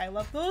 0, like I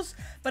love those,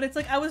 but it's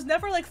like I was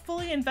never like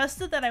fully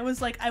invested that I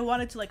was like I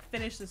wanted to like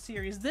finish the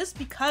series. This,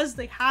 because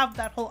they have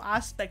that whole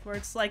aspect where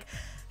it's like,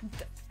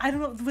 I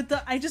don't know, with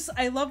the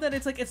I love that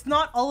it's like it's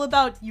not all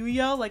about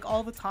Yuya like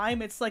all the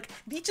time. It's like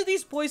each of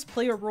these boys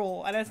play a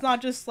role, and it's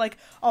not just like,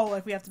 oh,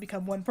 like we have to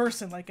become one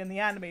person like in the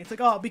anime. It's like,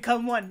 oh,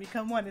 become one.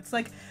 It's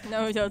like,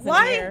 no, it doesn't.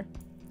 Why?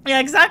 Yeah,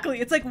 exactly.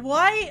 It's like,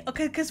 why?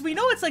 Okay, because we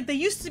know it's like they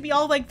used to be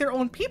all like their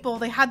own people.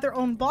 They had their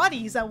own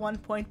bodies at one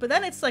point, but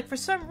then it's like for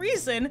some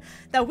reason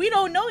that we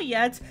don't know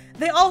yet,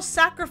 they all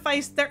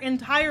sacrificed their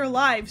entire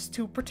lives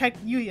to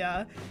protect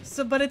Yuya.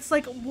 So, but it's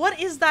like, what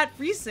is that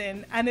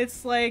reason? And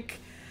it's like,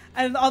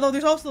 and although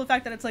there's also the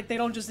fact that it's like they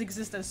don't just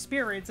exist as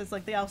spirits, it's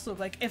like they also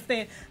like if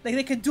they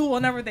could do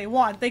whenever they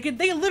want. They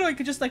literally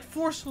could just like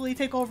forcefully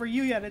take over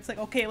Yuya, and it's like,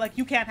 okay, like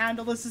you can't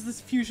handle this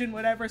fusion,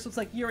 whatever. So it's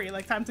like, Yuri,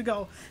 like time to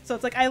go. So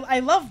it's like I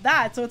love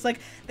that. So it's like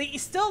they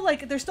still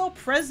like they're still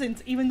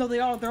present even though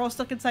they're all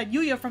stuck inside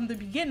Yuya from the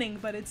beginning,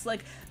 but it's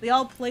like they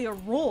all play a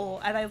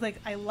role, and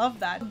I love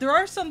that. There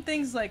are some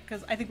things like,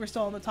 because I think we're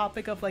still on the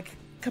topic of like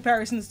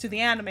comparisons to the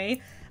anime.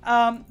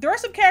 There are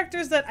some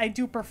characters that I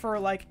do prefer,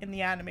 like, in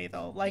the anime,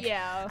 though. Like,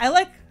 yeah. I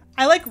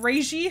like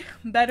Reiji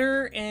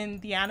better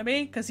in the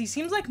anime, because he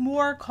seems, like,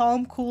 more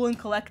calm, cool, and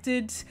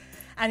collected,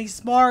 and he's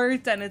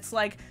smart, and it's,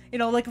 like, you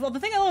know, like, well,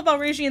 the thing I love about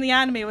Reiji in the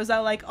anime was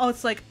that, like, oh,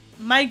 it's, like,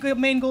 my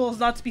main goal is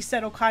not to be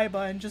Seto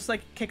Kaiba and just, like,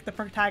 kick the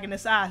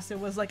protagonist's ass. It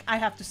was, like, I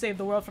have to save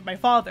the world for my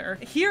father.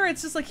 Here,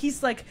 it's just, like,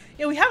 he's, like,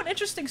 you know, we have an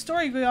interesting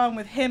story going on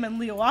with him and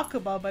Leo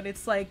Akaba, but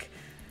it's, like,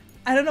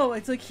 I don't know,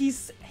 it's like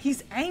he's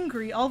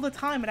angry all the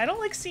time, and I don't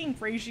like seeing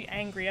Reiji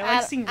angry. I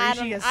like seeing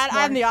Reiji as smart.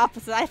 I'm the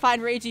opposite. I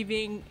find Reiji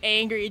being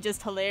angry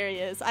just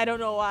hilarious. I don't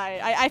know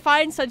why. I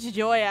find such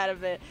joy out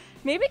of it.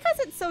 Maybe because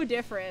it's so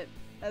different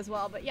as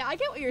well. But yeah, I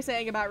get what you're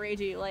saying about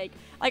Reiji. Like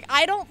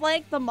I don't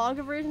like the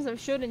manga versions of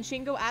Shun and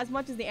Shingo as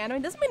much as the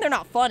anime. Doesn't mean they're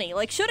not funny.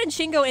 Like, Shun and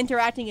Shingo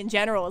interacting in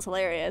general is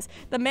hilarious.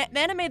 The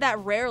anime, that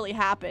rarely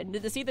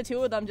happened. To see the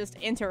two of them just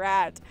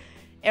interact,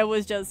 it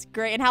was just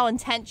great. And how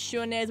intense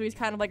Shun is, he's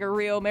kind of like a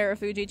real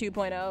Marufuji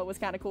 2.0, was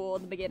kind of cool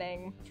in the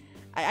beginning.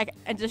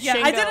 And just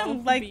Shingo, I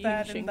didn't like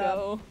that.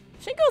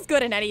 Shingo's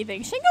good in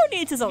anything. Shingo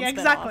needs his own spin-off.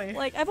 Exactly.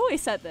 Like, I've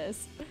always said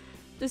this.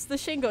 Just the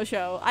Shingo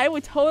show. I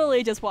would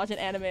totally just watch an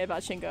anime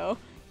about Shingo.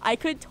 I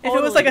could totally. If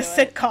it was like a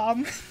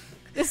sitcom.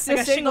 This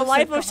is like the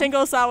life of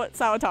Shingo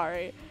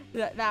Sawatari.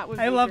 That would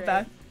be I love great.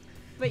 that.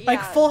 But yeah,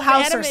 like Full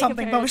House or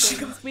something.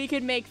 We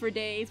could make for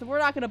days, but we're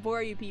not going to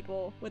bore you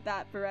people with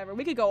that forever.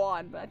 We could go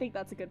on, but I think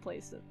that's a good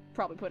place to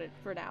probably put it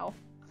for now,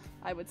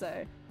 I would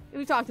say.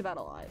 We talked about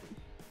a lot.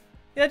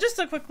 Yeah, just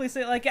to quickly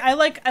say, like, I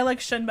like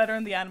Shun better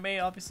in the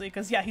anime, obviously,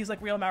 because, yeah, he's,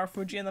 like, Real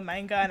Marufuji in the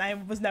manga, and I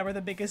was never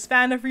the biggest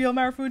fan of Real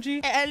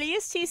Marufuji. At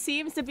least he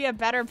seems to be a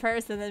better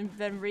person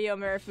than Ryo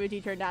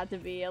Marufuji turned out to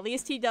be. At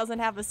least he doesn't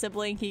have a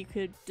sibling he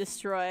could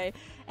destroy.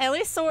 At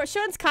least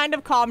Shun's kind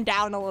of calmed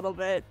down a little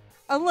bit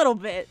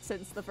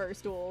since the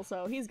first duel,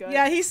 so he's good.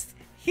 Yeah,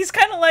 he's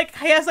kind of like,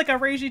 he has like a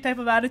Reiji type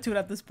of attitude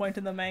at this point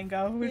in the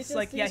manga. He's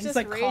like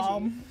like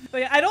calm.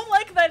 But yeah, I don't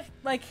like that,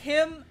 like,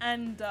 him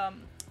and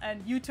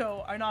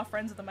Yuto are not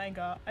friends in the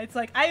manga. It's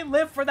like, I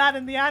live for that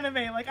in the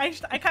anime. Like,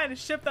 I kind of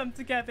ship them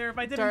together if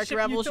I didn't Dark ship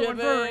Rebel Yuto and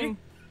Ruri.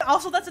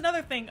 Also, that's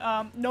another thing,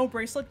 no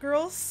bracelet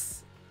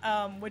girls,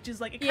 which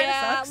is like, it kind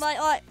of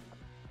sucks.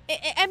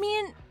 I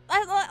mean,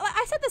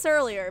 I said this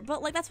earlier,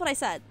 but like that's what I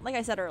said. Like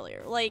I said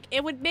earlier, like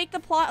it would make the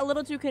plot a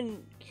little too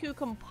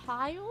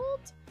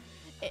compiled.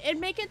 It'd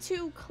make it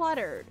too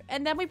cluttered,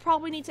 and then we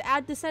probably need to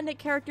add descendant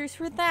characters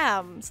for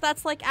them. So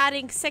that's like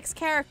adding 6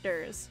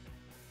 characters,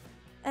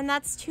 and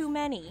that's too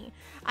many.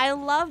 I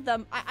love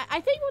them. I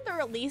think what they're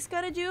at least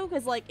gonna do,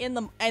 because like in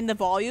the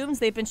volumes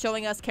they've been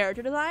showing us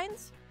character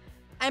designs.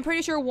 I'm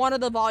pretty sure one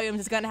of the volumes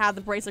is going to have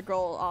the Bracelet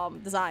Girl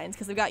designs,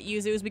 because they've got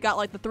Yuzu's, we got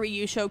like the 3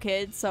 Yusho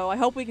kids, so I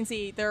hope we can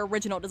see their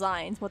original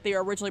designs, what they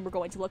originally were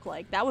going to look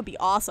like. That would be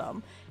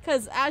awesome,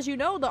 because as you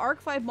know, the Arc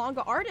 5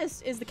 manga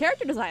artist is the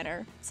character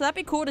designer, so that'd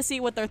be cool to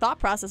see what their thought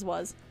process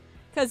was.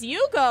 Because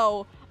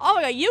Yugo, oh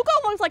my god,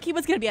 Yugo looks like he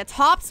was going to be a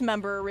TOPS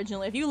member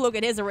originally. If you look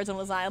at his original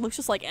design, it looks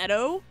just like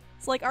Edo.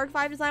 It's like Arc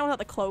 5 design without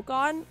the cloak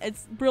on.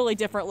 It's really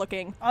different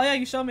looking. Oh yeah,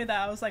 you showed me that.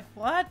 I was like,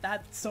 what?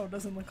 That so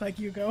doesn't look like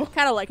Yugo.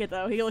 Kind of like it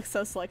though. He looks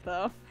so slick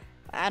though.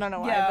 I don't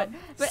know why, yeah,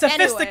 but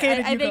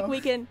sophisticated anyway, I think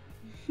we can.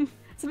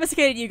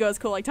 Sophisticated Yugo is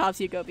cool. Like Tops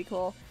Yugo would be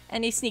cool.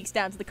 And he sneaks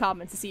down to the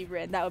comments to see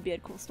Rin. That would be a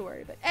cool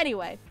story. But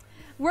anyway,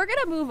 we're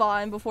gonna move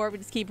on before we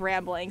just keep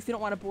rambling, so we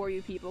don't want to bore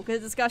you people, because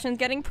the discussion's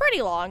getting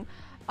pretty long.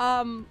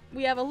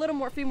 We have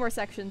a few more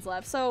sections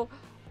left. So,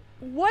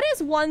 what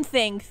is one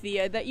thing,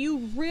 Thea, that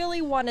you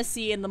really want to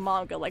see in the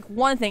manga? Like,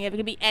 one thing, if it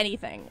could be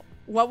anything,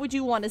 what would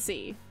you want to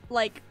see?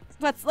 Like,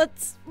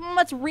 let's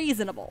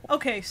reasonable.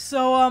 Okay,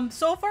 so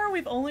so far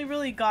we've only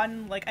really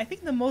gotten, like, I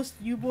think the most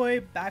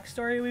U-boy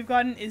backstory we've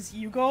gotten is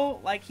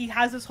Yugo. Like, he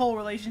has this whole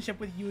relationship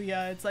with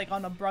Yuya. It's like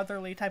on a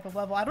brotherly type of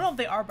level. I don't know if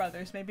they are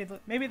brothers.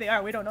 Maybe they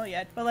are. We don't know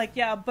yet. But like,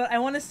 yeah. But I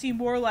want to see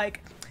more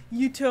like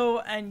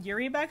Yuto and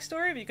Yuri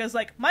backstory, because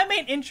like my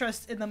main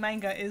interest in the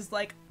manga is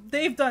like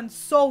they've done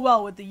so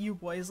well with the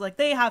U-boys. Like,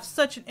 they have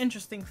such an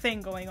interesting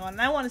thing going on,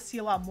 and I want to see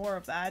a lot more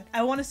of that.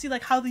 I want to see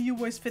like how the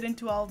U-boys fit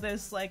into all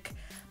this, like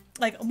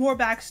more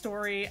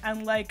backstory,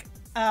 and like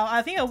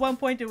I think at one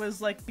point it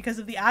was like because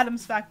of the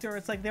Adams factor,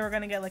 it's like they were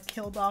gonna get like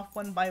killed off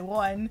one by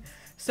one.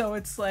 So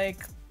it's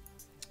like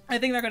I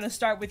think they're gonna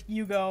start with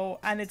Yugo,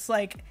 and it's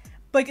like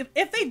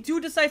if they do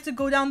decide to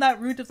go down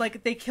that route of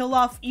like they kill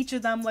off each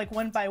of them like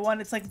one by one,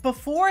 it's like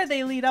before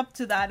they lead up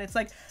to that, it's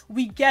like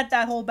we get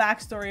that whole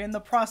backstory in the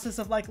process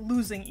of like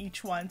losing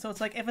each one. So it's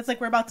like if it's like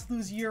we're about to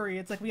lose Yuri,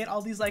 it's like we get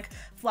all these like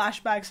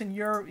flashbacks and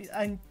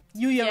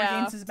Yuya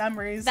regains his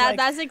memories.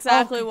 That's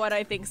exactly what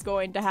I think's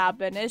going to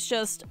happen. It's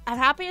just, I'm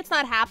happy it's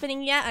not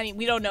happening yet. I mean,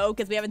 we don't know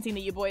because we haven't seen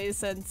the U-boys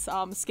since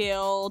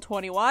scale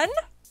 21,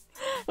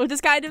 which is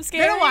kind of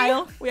scary. Been a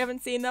while. We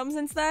haven't seen them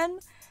since then,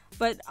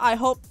 but I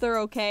hope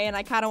they're okay, and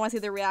I kind of want to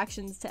see their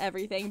reactions to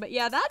everything. But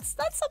yeah, that's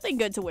something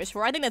good to wish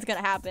for. I think that's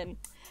gonna happen.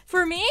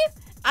 For me,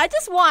 I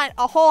just want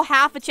a whole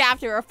half a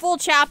chapter, or a full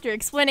chapter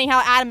explaining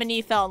how Adam and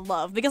Eve fell in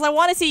love, because I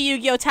want to see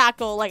Yu-Gi-Oh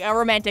tackle like a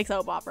romantic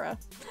soap opera.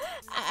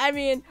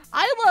 I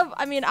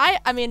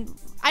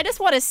just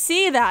want to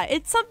see that.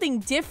 It's something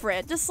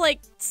different. Just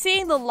like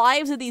seeing the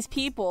lives of these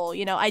people,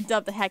 you know, I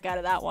dubbed the heck out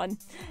of that one.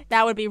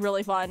 That would be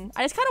really fun.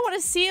 I just kind of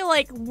want to see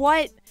like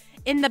what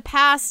in the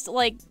past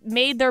like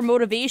made their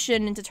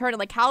motivation into turning,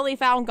 like how they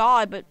found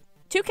God, but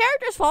two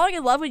characters falling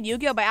in love with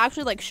Yu-Gi-Oh by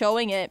actually like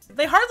showing it.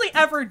 They hardly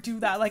ever do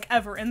that, like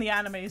ever in the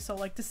anime. So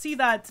like to see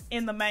that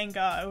in the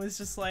manga, it was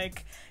just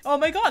like, oh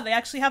my god, they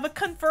actually have a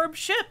confirmed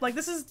ship. Like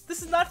this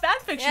is not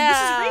fanfiction. Yeah,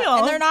 this is real.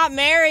 And they're not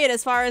married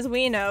as far as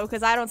we know,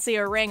 because I don't see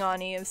a ring on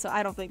Eve, so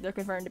I don't think they're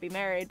confirmed to be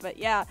married. But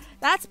yeah,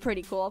 that's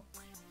pretty cool.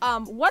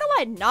 What do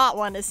I not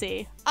want to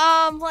see?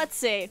 Let's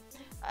see.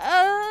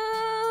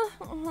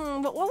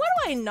 But what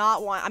do I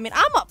not want? I mean,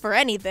 I'm up for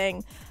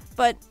anything,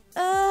 but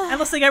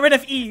unless they get rid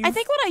of Eve. I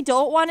think what I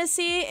don't want to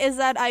see is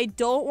that I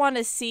don't want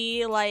to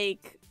see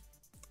like,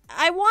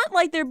 I want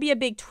like there be a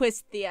big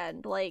twist at the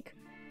end. Like,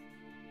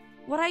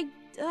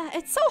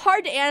 it's so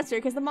hard to answer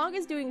because the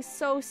manga's doing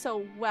so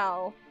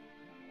well.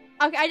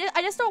 Okay,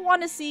 I just don't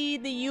want to see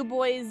the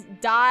U-boys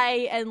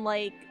die and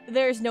like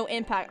there's no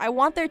impact. I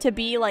want there to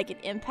be like an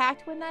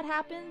impact when that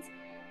happens,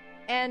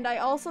 and I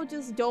also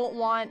just don't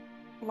want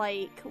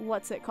like,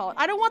 what's it called?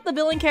 I don't want the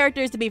villain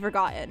characters to be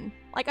forgotten.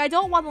 Like, I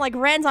don't want, like,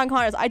 Ranzan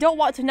Connors, I don't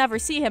want to never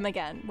see him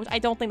again, which I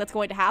don't think that's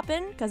going to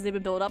happen, because they've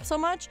been built up so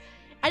much.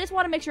 I just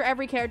want to make sure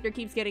every character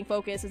keeps getting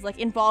focused, is, like,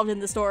 involved in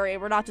the story,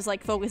 we're not just,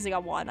 like, focusing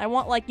on one. I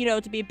want, like, you know,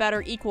 to be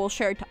better equal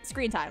shared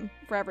screen time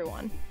for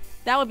everyone.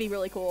 That would be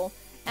really cool.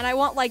 And I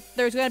want, like,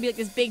 there's gonna be, like,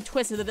 this big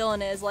twist of the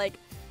villain is, like,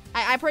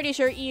 I'm pretty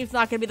sure Eve's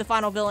not gonna be the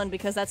final villain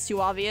because that's too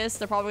obvious.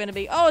 They're probably gonna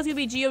be, oh, it's gonna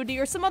be God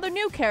or some other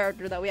new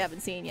character that we haven't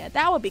seen yet.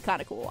 That would be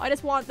kind of cool. I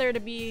just want there to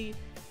be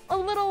a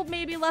little,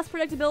 maybe less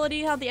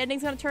predictability how the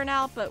ending's gonna turn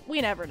out, but we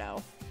never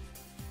know.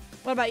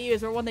 What about you? Is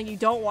there one thing you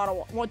don't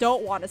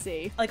want to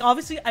see? Like,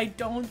 obviously, I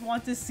don't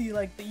want to see,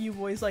 like, the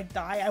U-boys, like,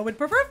 die. I would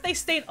prefer if they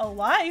stayed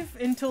alive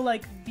until,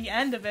 like, the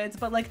end of it.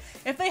 But, like,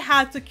 if they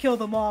had to kill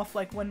them off,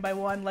 like, one by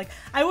one, like,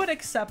 I would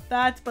accept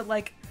that. But,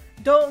 like,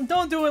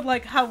 don't do it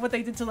like what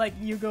they did to, like,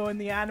 Yugo in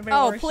the anime.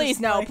 Oh,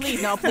 please no, like,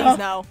 please no, please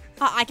no.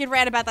 I could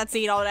rant about that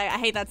scene all day. I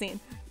hate that scene.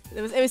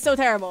 It was so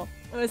terrible.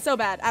 It was so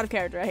bad. Out of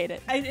character. I hate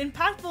it.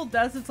 Impactful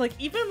does. It's like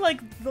even like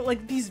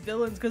these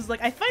villains, because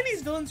like I find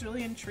these villains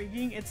really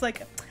intriguing. It's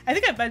like I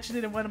think I mentioned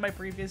it in one of my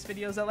previous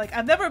videos that like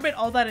I've never been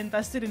all that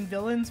invested in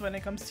villains when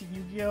it comes to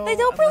Yu-Gi-Oh. They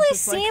don't really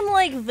seem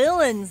like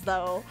villains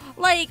though.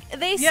 Like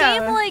they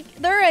seem like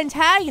they're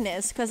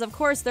antagonists because of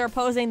course they're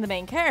opposing the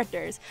main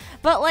characters.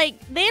 But like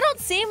they don't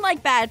seem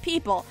like bad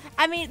people.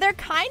 I mean they're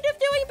kind of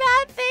doing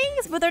bad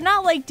things, but they're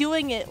not like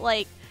doing it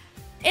like.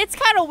 It's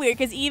kind of weird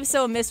because Eve's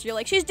so mystery.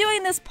 Like, she's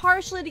doing this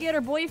partially to get her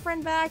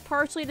boyfriend back,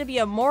 partially to be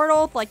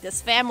immortal with, like, this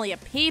family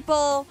of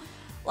people.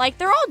 Like,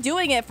 they're all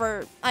doing it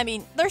for, I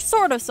mean, they're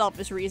sort of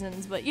selfish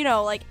reasons, but, you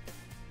know, like,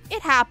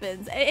 it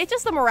happens. It's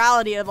just the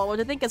morality of it,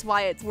 which I think is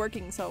why it's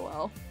working so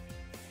well.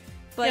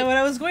 But yeah, what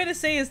I was going to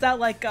say is that,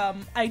 like,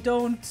 I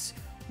don't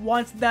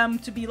want them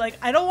to be, like,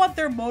 I don't want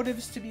their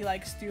motives to be,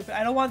 like, stupid.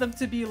 I don't want them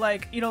to be,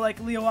 like, you know, like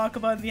Leo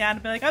Wakaba in the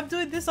anime, like, I'm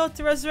doing this all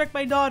to resurrect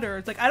my daughter.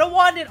 It's like, I don't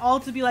want it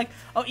all to be like,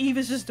 oh, Eve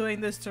is just doing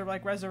this to,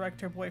 like,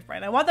 resurrect her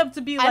boyfriend. I want them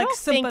to be, like,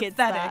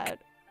 sympathetic.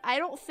 I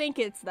don't think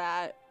it's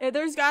that.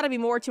 There's gotta be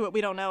more to it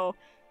we don't know.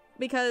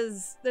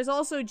 Because there's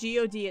also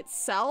God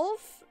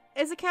itself,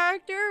 is a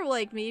character.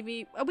 Like,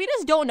 maybe we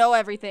just don't know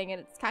everything,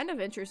 and it's kind of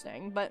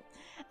interesting. But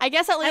I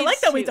guess at least I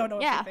like that we don't know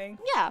everything.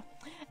 Yeah.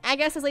 I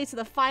guess this leads to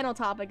the final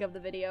topic of the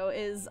video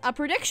is a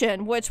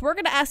prediction, which we're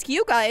going to ask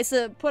you guys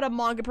to put a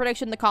manga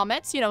prediction in the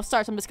comments, you know,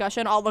 start some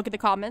discussion. I'll look at the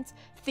comments.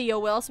 Theo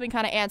will, so we can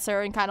kind of answer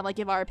and kind of like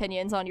give our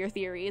opinions on your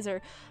theories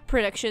or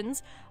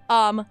predictions.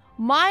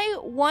 My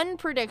one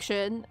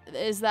prediction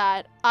is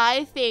that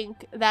I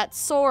think that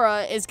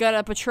Sora is going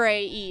to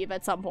betray Eve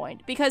at some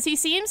point because he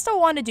seems to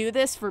want to do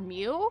this for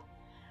Mew,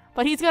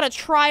 but he's going to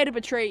try to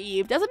betray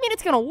Eve. Doesn't mean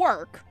it's going to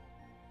work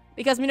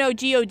because we know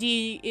God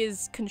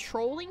is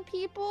controlling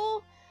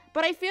people.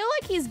 But I feel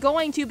like he's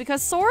going to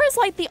because Sora's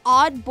like the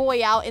odd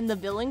boy out in the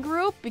villain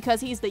group because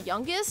he's the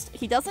youngest.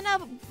 He doesn't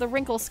have the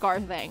wrinkle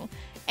scar thing.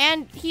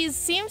 And he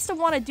seems to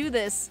want to do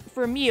this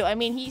for Mew. I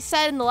mean, he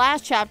said in the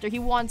last chapter he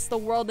wants the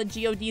world that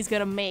God is going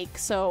to make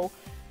so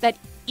that,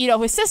 you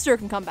know, his sister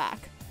can come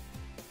back.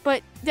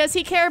 But does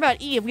he care about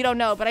Eve? We don't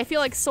know. But I feel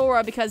like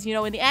Sora, because, you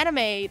know, in the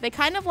anime, they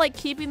kind of like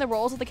keeping the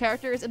roles of the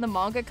characters in the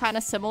manga kind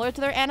of similar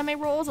to their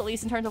anime roles, at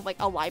least in terms of like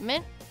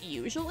alignment,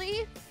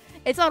 usually.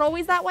 It's not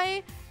always that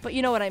way, but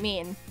you know what I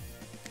mean.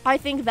 I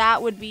think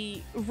that would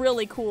be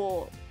really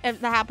cool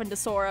if that happened to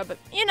Sora, but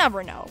you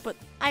never know. But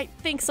I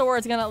think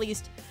Sora's gonna at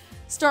least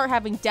start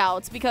having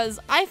doubts because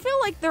I feel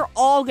like they're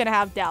all gonna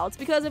have doubts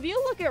because if you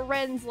look at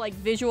Ren's like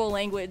visual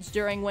language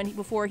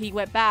before he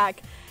went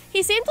back,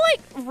 he seemed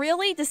like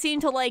really to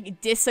seem to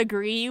like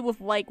disagree with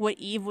like what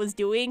Eve was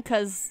doing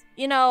because,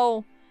 you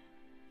know,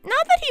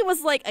 not that he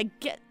was like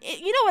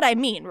you know what I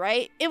mean,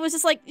 right? It was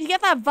just like you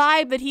get that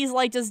vibe that he's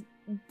like just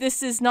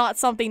this is not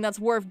something that's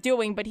worth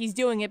doing, but he's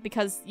doing it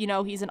because, you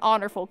know, he's an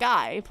honorful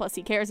guy, plus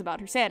he cares about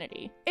her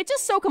sanity. It's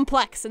just so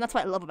complex, and that's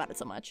what I love about it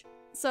so much.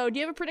 So, do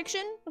you have a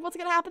prediction of what's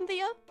gonna happen,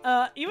 Thea?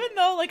 Even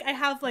though, like, I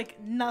have,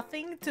 like,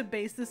 nothing to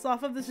base this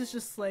off of, this is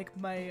just, like,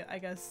 I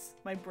guess,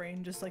 my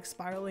brain just, like,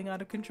 spiraling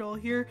out of control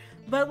here.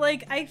 But,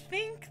 like, I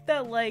think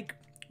that, like,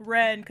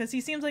 Ren, because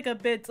he seems like a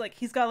bit, like,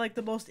 he's got, like,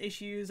 the most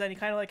issues, and he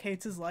kind of, like,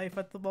 hates his life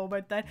at the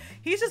moment, that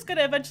he's just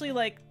gonna eventually,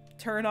 like,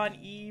 turn on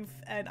Eve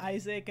and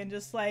Isaac and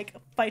just like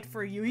fight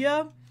for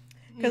Yuya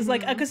because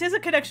like because he has a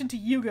connection to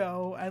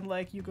Yugo and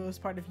like Yugo is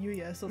part of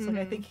Yuya, so it's like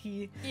I think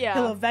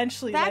he'll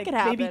eventually that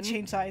like maybe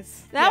change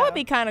sides. That would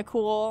be kind of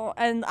cool,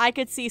 and I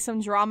could see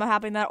some drama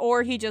happening that,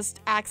 or he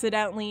just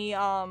accidentally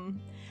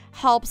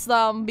helps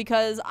them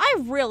because I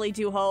really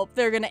do hope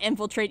they're gonna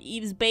infiltrate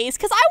Eve's base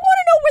because I want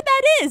to know where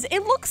that is.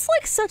 It looks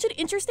like such an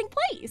interesting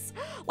place.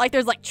 Like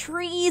there's like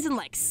trees and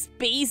like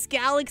space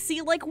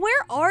galaxy. Like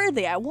where are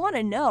they? I want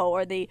to know.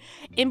 Are they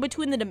in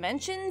between the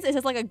dimensions? Is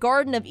it like a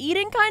Garden of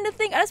Eden kind of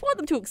thing? I just want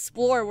them to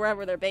explore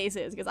wherever their base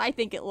is because I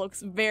think it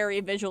looks very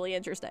visually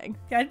interesting.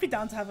 Yeah, I'd be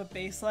down to have a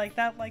base like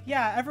that. Like,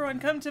 yeah,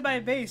 everyone come to my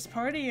base,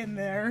 party in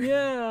there.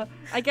 Yeah,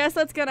 I guess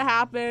that's gonna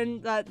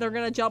happen. That they're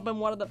gonna jump in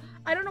one of them.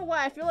 I don't know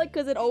why. I feel like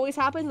because it always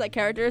happens that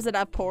characters that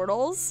have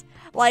portals,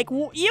 like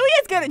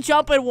Yuya's gonna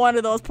jump in one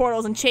of those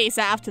portals and chase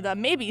after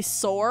them. Maybe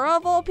Sora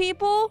of all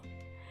people.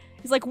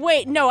 He's like,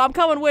 wait, no, I'm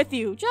coming with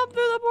you. Jump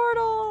through the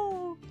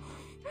portal.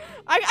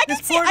 I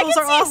can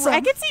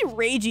see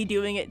Reiji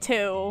doing it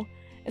too.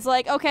 It's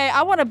like, okay,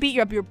 I want to beat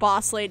you up, your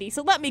boss lady,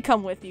 so let me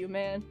come with you,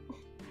 man.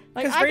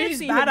 Like, because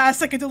Reiji's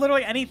badass, I can do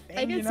literally anything.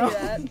 I can see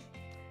that.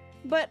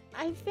 But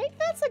I think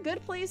that's a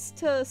good place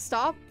to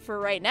stop for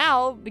right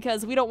now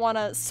because we don't want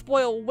to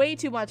spoil way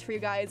too much for you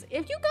guys.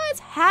 If you guys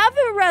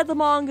haven't read the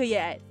manga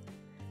yet,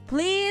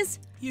 please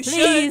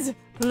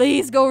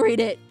go read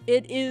it.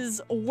 It is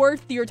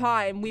worth your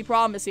time. We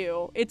promise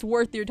you. It's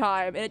worth your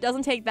time. And it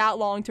doesn't take that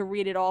long to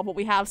read it all, what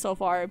we have so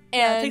far. And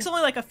yeah, it takes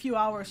only like a few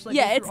hours. To, like,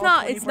 yeah, it's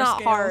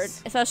not hard.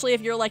 Especially if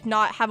you're like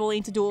not heavily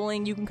into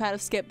dueling, you can kind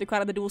of skip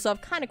the duel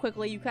stuff kind of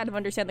quickly. You kind of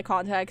understand the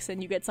context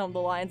and you get some of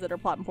the lines that are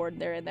plot important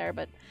there and there,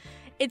 but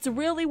it's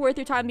really worth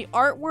your time. The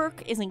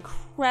artwork is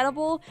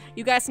incredible.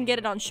 You guys can get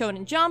it on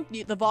Shonen Jump.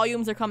 The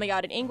volumes are coming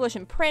out in English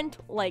and print,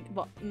 like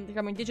they're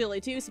coming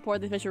digitally too,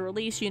 support the official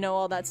release, you know,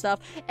 all that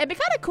stuff. It'd be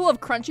kind of cool if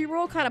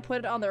Crunchyroll kind of put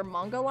it on their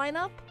manga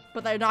lineup,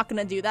 but they're not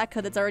going to do that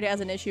because it's already has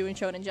an issue in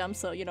Shonen Jump,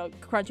 so, you know,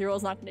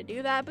 Crunchyroll's not going to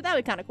do that, but that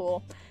would be kind of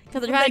cool.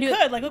 Because they're trying to do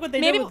like, look what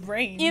they did with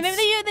Reigns. Yeah, maybe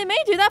they may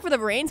do that for the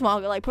Reigns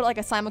manga, like put like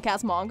a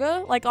simulcast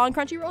manga, like on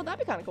Crunchyroll. That'd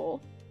be kind of cool.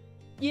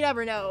 You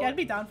never know. Yeah, I'd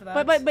be down for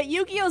that. But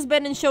Yu-Gi-Oh's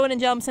been in Shonen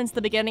Jump since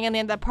the beginning, and they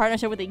have that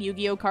partnership with the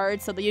Yu-Gi-Oh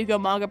cards, so the Yu-Gi-Oh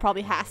manga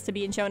probably has to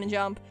be in Shonen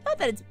Jump. Not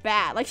that it's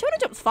bad. Like, Shonen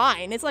Jump's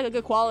fine. It's, like, a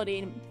good quality,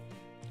 and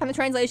the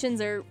translations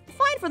are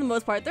fine for the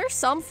most part. There's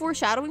some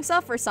foreshadowing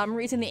stuff. For some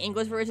reason, the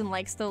English version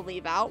likes to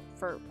leave out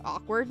for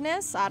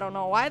awkwardness. I don't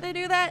know why they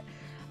do that.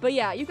 But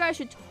yeah, you guys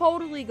should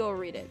totally go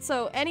read it.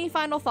 So, any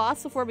final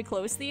thoughts before we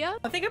close, Thea?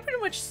 I think I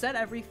pretty much said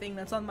everything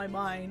that's on my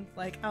mind.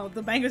 Like, oh,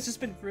 the manga's just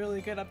been really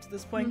good up to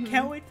this point.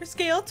 Can't wait for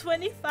scale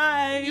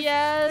 25.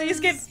 Yes.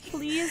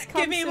 Please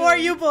come give me soon. more,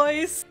 you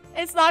boys.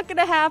 It's not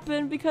gonna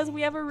happen because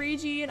we have a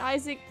Regi and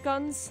Isaac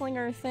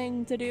Gunslinger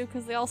thing to do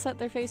because they all set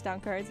their face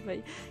down cards.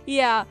 But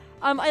yeah,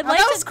 I'd like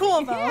that was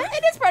cool though. Yeah,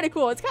 it is pretty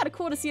cool. It's kind of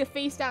cool to see a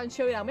face down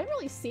showdown. We haven't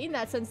really seen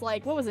that since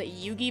like what was it,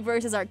 Yugi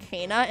versus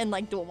Arcana in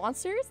like Duel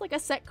Monsters, like a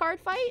set card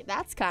fight.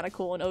 That's kind of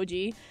cool in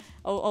OG,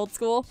 old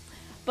school.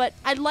 But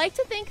I'd like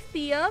to thank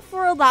Thea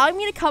for allowing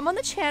me to come on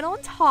the channel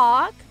and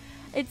talk.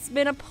 It's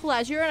been a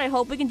pleasure, and I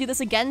hope we can do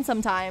this again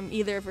sometime,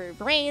 either for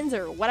brains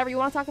or whatever you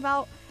want to talk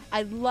about.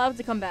 I'd love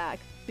to come back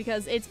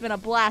because it's been a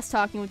blast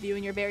talking with you,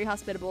 and you're very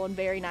hospitable and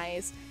very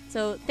nice.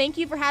 So thank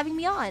you for having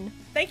me on.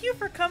 Thank you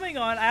for coming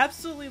on. I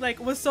absolutely like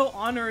was so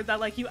honored that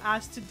like you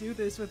asked to do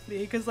this with me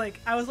because like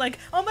I was like,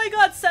 oh my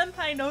god,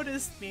 senpai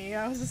noticed me.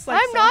 I was just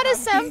like, I'm so not happy.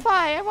 a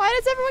senpai. Why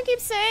does everyone keep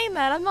saying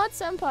that? I'm not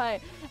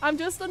senpai. I'm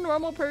just a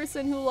normal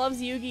person who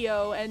loves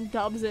Yu-Gi-Oh and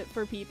dubs it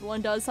for people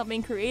and does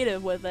something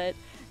creative with it.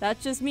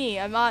 That's just me.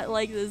 I'm not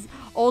like this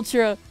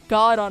ultra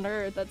god on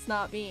earth. That's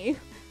not me.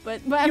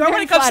 But you are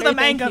when it comes to the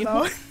manga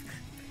though.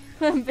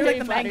 I'm very like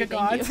the manga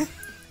god. you.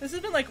 This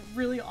has been like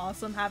really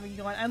awesome having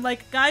you on. And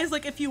like guys,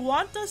 like if you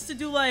want us to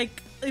do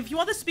like if you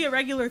want this to be a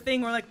regular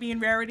thing or like me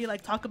and Rarity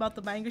like talk about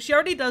the manga, she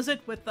already does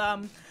it with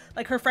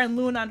like her friend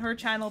Loon on her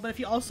channel. But if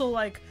you also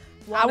like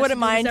I wouldn't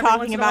mind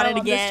talking about it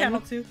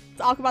again. Too.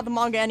 Talk about the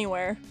manga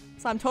anywhere.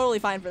 So I'm totally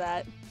fine for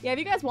that. Yeah, if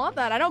you guys want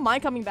that, I don't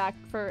mind coming back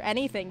for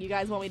anything you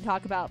guys want me to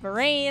talk about.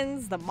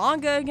 Varanes, the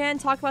manga again,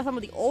 talk about some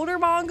of the older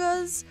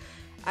mangas.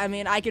 I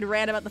mean, I could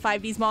rant about the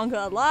 5Ds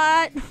manga a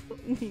lot.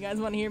 You guys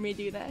want to hear me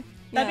do that?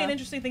 That'd be an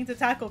interesting thing to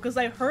tackle, because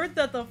I heard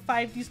that the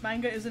 5Ds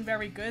manga isn't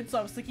very good, so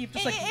I was thinking of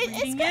just, like,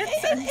 reading it.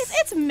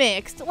 It's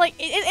mixed. Like,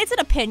 it's an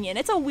opinion.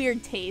 It's a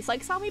weird taste.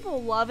 Like, some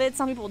people love it,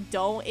 some people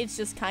don't. It's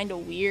just kind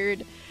of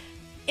weird.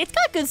 It's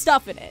got good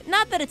stuff in it.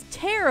 Not that it's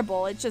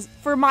terrible, it's just,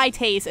 for my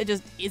taste, it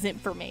just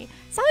isn't for me.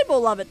 Some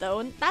people love it, though,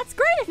 and that's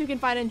great if you can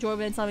find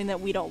enjoyment in something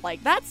that we don't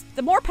like. That's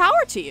the more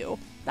power to you.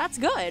 That's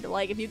good.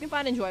 Like, if you can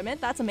find enjoyment,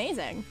 that's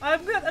amazing.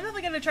 I'm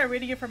definitely gonna try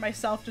reading it for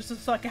myself, just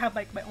so I can have,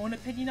 like, my own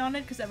opinion on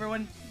it, because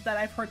everyone that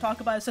I've heard talk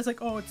about it says,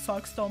 like, oh, it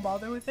sucks, don't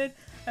bother with it.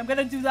 I'm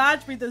gonna do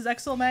that, read the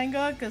Zexal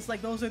manga, because,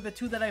 like, those are the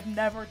two that I've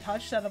never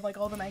touched out of, like,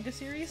 all the manga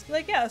series.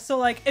 Like, yeah, so,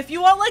 like, if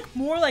you want, like,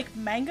 more, like,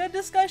 manga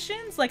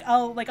discussions,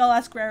 I'll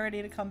ask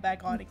Rarity to come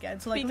back on again.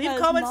 So, like, leave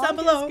comments down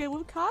below. Because good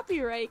with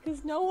copyright,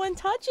 because no one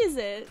touches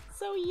it.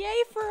 So,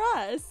 yay for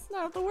us.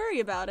 Not have to worry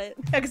about it.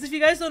 Yeah, because if you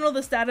guys don't know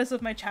the status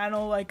of my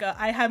channel, like,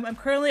 I'm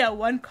currently at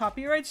 1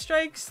 copyright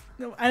strikes,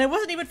 and it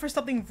wasn't even for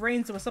something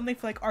Vrains, it was something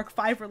for, like, Arc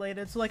 5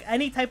 related, so, like,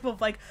 any type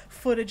of, like,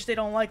 footage they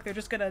don't like, they're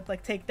just gonna,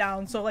 like, take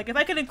down. So, like, if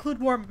I could include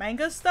more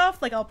manga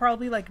stuff, like, I'll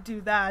probably, like,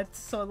 do that.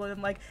 So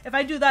then, like, if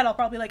I do that, I'll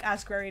probably, like,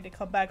 ask Rary to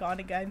come back on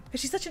again,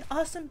 because she's such an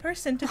awesome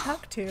person to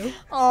talk to.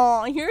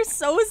 Oh, you're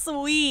so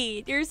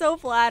sweet. You're so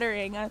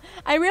flattering.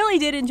 I really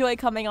did enjoy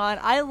coming on.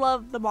 I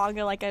love the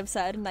manga, like I've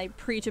said, and I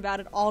preach about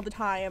it all the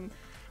time.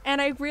 And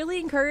I really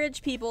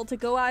encourage people to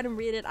go out and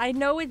read it. I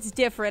know it's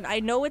different. I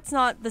know it's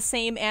not the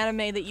same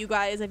anime that you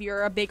guys, if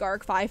you're a big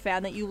Arc 5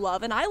 fan, that you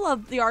love. And I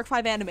love the Arc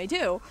 5 anime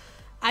too.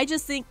 I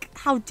just think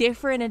how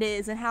different it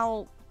is and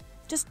how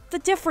just the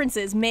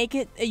differences make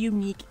it a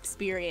unique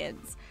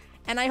experience.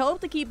 And I hope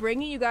to keep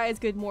bringing you guys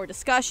more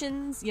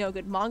discussions, you know,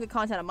 good manga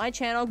content on my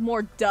channel,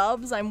 more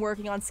dubs. I'm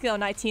working on Scale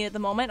 19 at the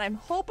moment. I'm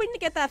hoping to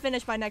get that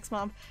finished by next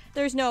month.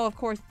 There's no, of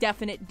course,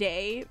 definite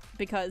day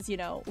because, you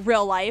know,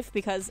 real life,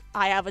 because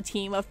I have a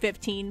team of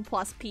 15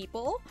 plus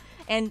people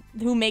and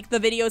who make the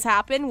videos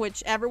happen,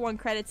 which everyone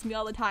credits me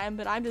all the time,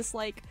 but I'm just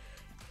like,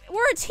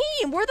 we're a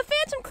team. We're the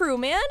Phantom Crew,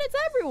 man. It's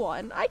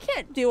everyone. I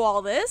can't do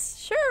all this.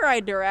 Sure, I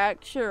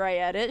direct. Sure, I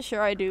edit.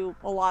 Sure, I do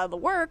a lot of the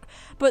work.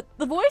 But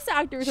the voice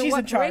actors are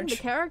what bring the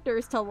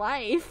characters to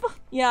life.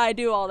 Yeah, I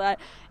do all that.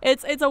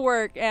 It's a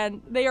work,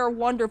 and they are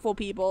wonderful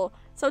people.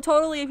 So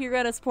totally, if you're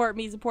gonna support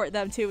me, support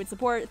them too, and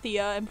support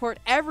Thea, and support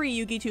every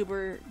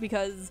Yugi-tuber,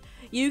 because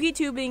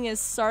Yugi-tubing is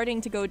starting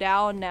to go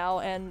down now,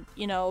 and,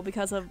 you know,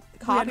 because of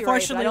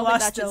copyright. But I don't think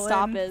that should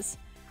stop us.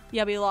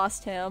 Yeah, we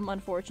lost him,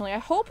 unfortunately. I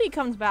hope he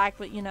comes back,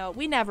 but, you know,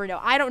 we never know.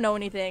 I don't know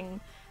anything,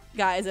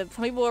 guys. If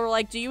some people were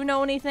like, do you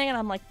know anything? And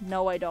I'm like,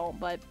 no, I don't,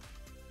 but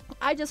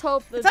I just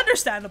hope that... It's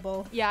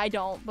understandable. Yeah, I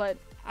don't, but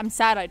I'm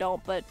sad I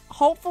don't, but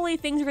hopefully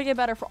things are gonna get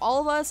better for all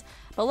of us.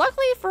 But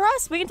luckily for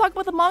us, we can talk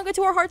about the manga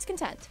to our heart's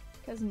content,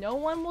 because no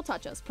one will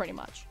touch us, pretty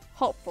much.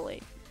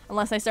 Hopefully.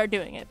 Unless I start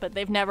doing it, but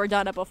they've never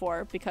done it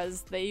before,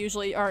 because they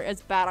usually aren't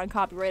as bad on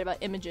copyright about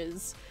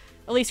images.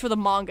 At least for the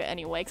manga,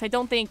 anyway, because I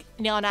don't think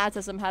Neon Ad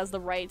System has the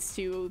rights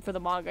for the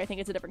manga. I think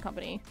it's a different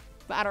company,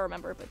 but I don't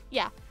remember. But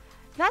yeah,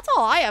 that's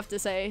all I have to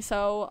say.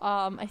 So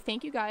I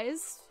thank you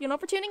guys, you know,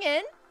 for tuning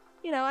in.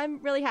 You know,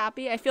 I'm really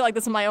happy. I feel like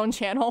this is my own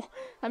channel.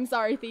 I'm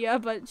sorry, Thea,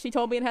 but she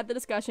told me to have the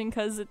discussion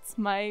because it's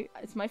my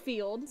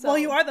field. So. Well,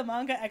 you are the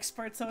manga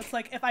expert, so it's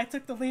like if I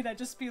took the lead, I'd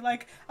just be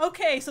like,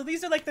 okay, so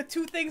these are like the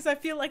 2 things I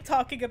feel like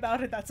talking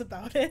about, and that's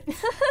about it.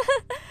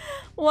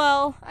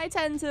 Well, I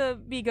tend to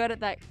be good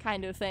at that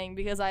kind of thing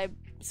because I'm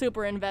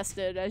super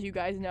invested, as you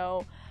guys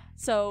know.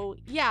 So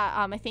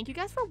yeah, I thank you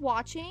guys for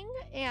watching,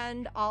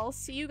 and I'll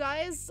see you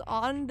guys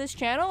on this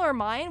channel or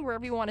mine,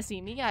 wherever you want to see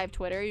me. I have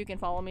Twitter, you can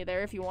follow me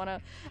there if you want to.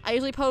 I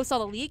usually post all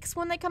the leaks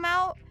when they come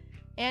out,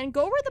 and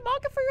go read the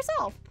manga for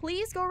yourself.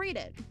 Please go read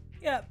it.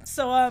 Yeah,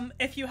 so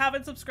if you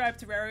haven't subscribed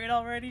to Rarian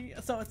already,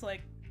 so it's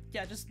like,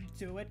 yeah, just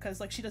do it,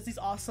 because like she does these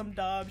awesome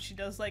dubs, she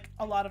does like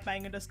a lot of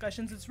manga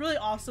discussions. It's really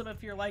awesome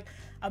if you're like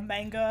a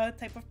manga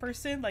type of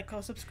person. Like,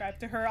 go subscribe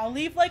to her. I'll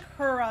leave like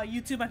her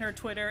YouTube and her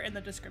Twitter in the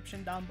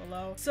description down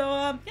below. So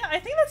yeah, I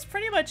think that's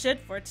pretty much it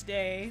for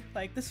today.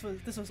 Like, this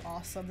was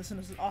awesome. This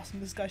was an awesome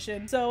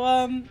discussion.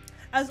 So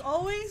as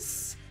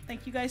always,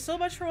 thank you guys so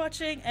much for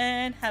watching,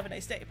 and have a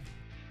nice day.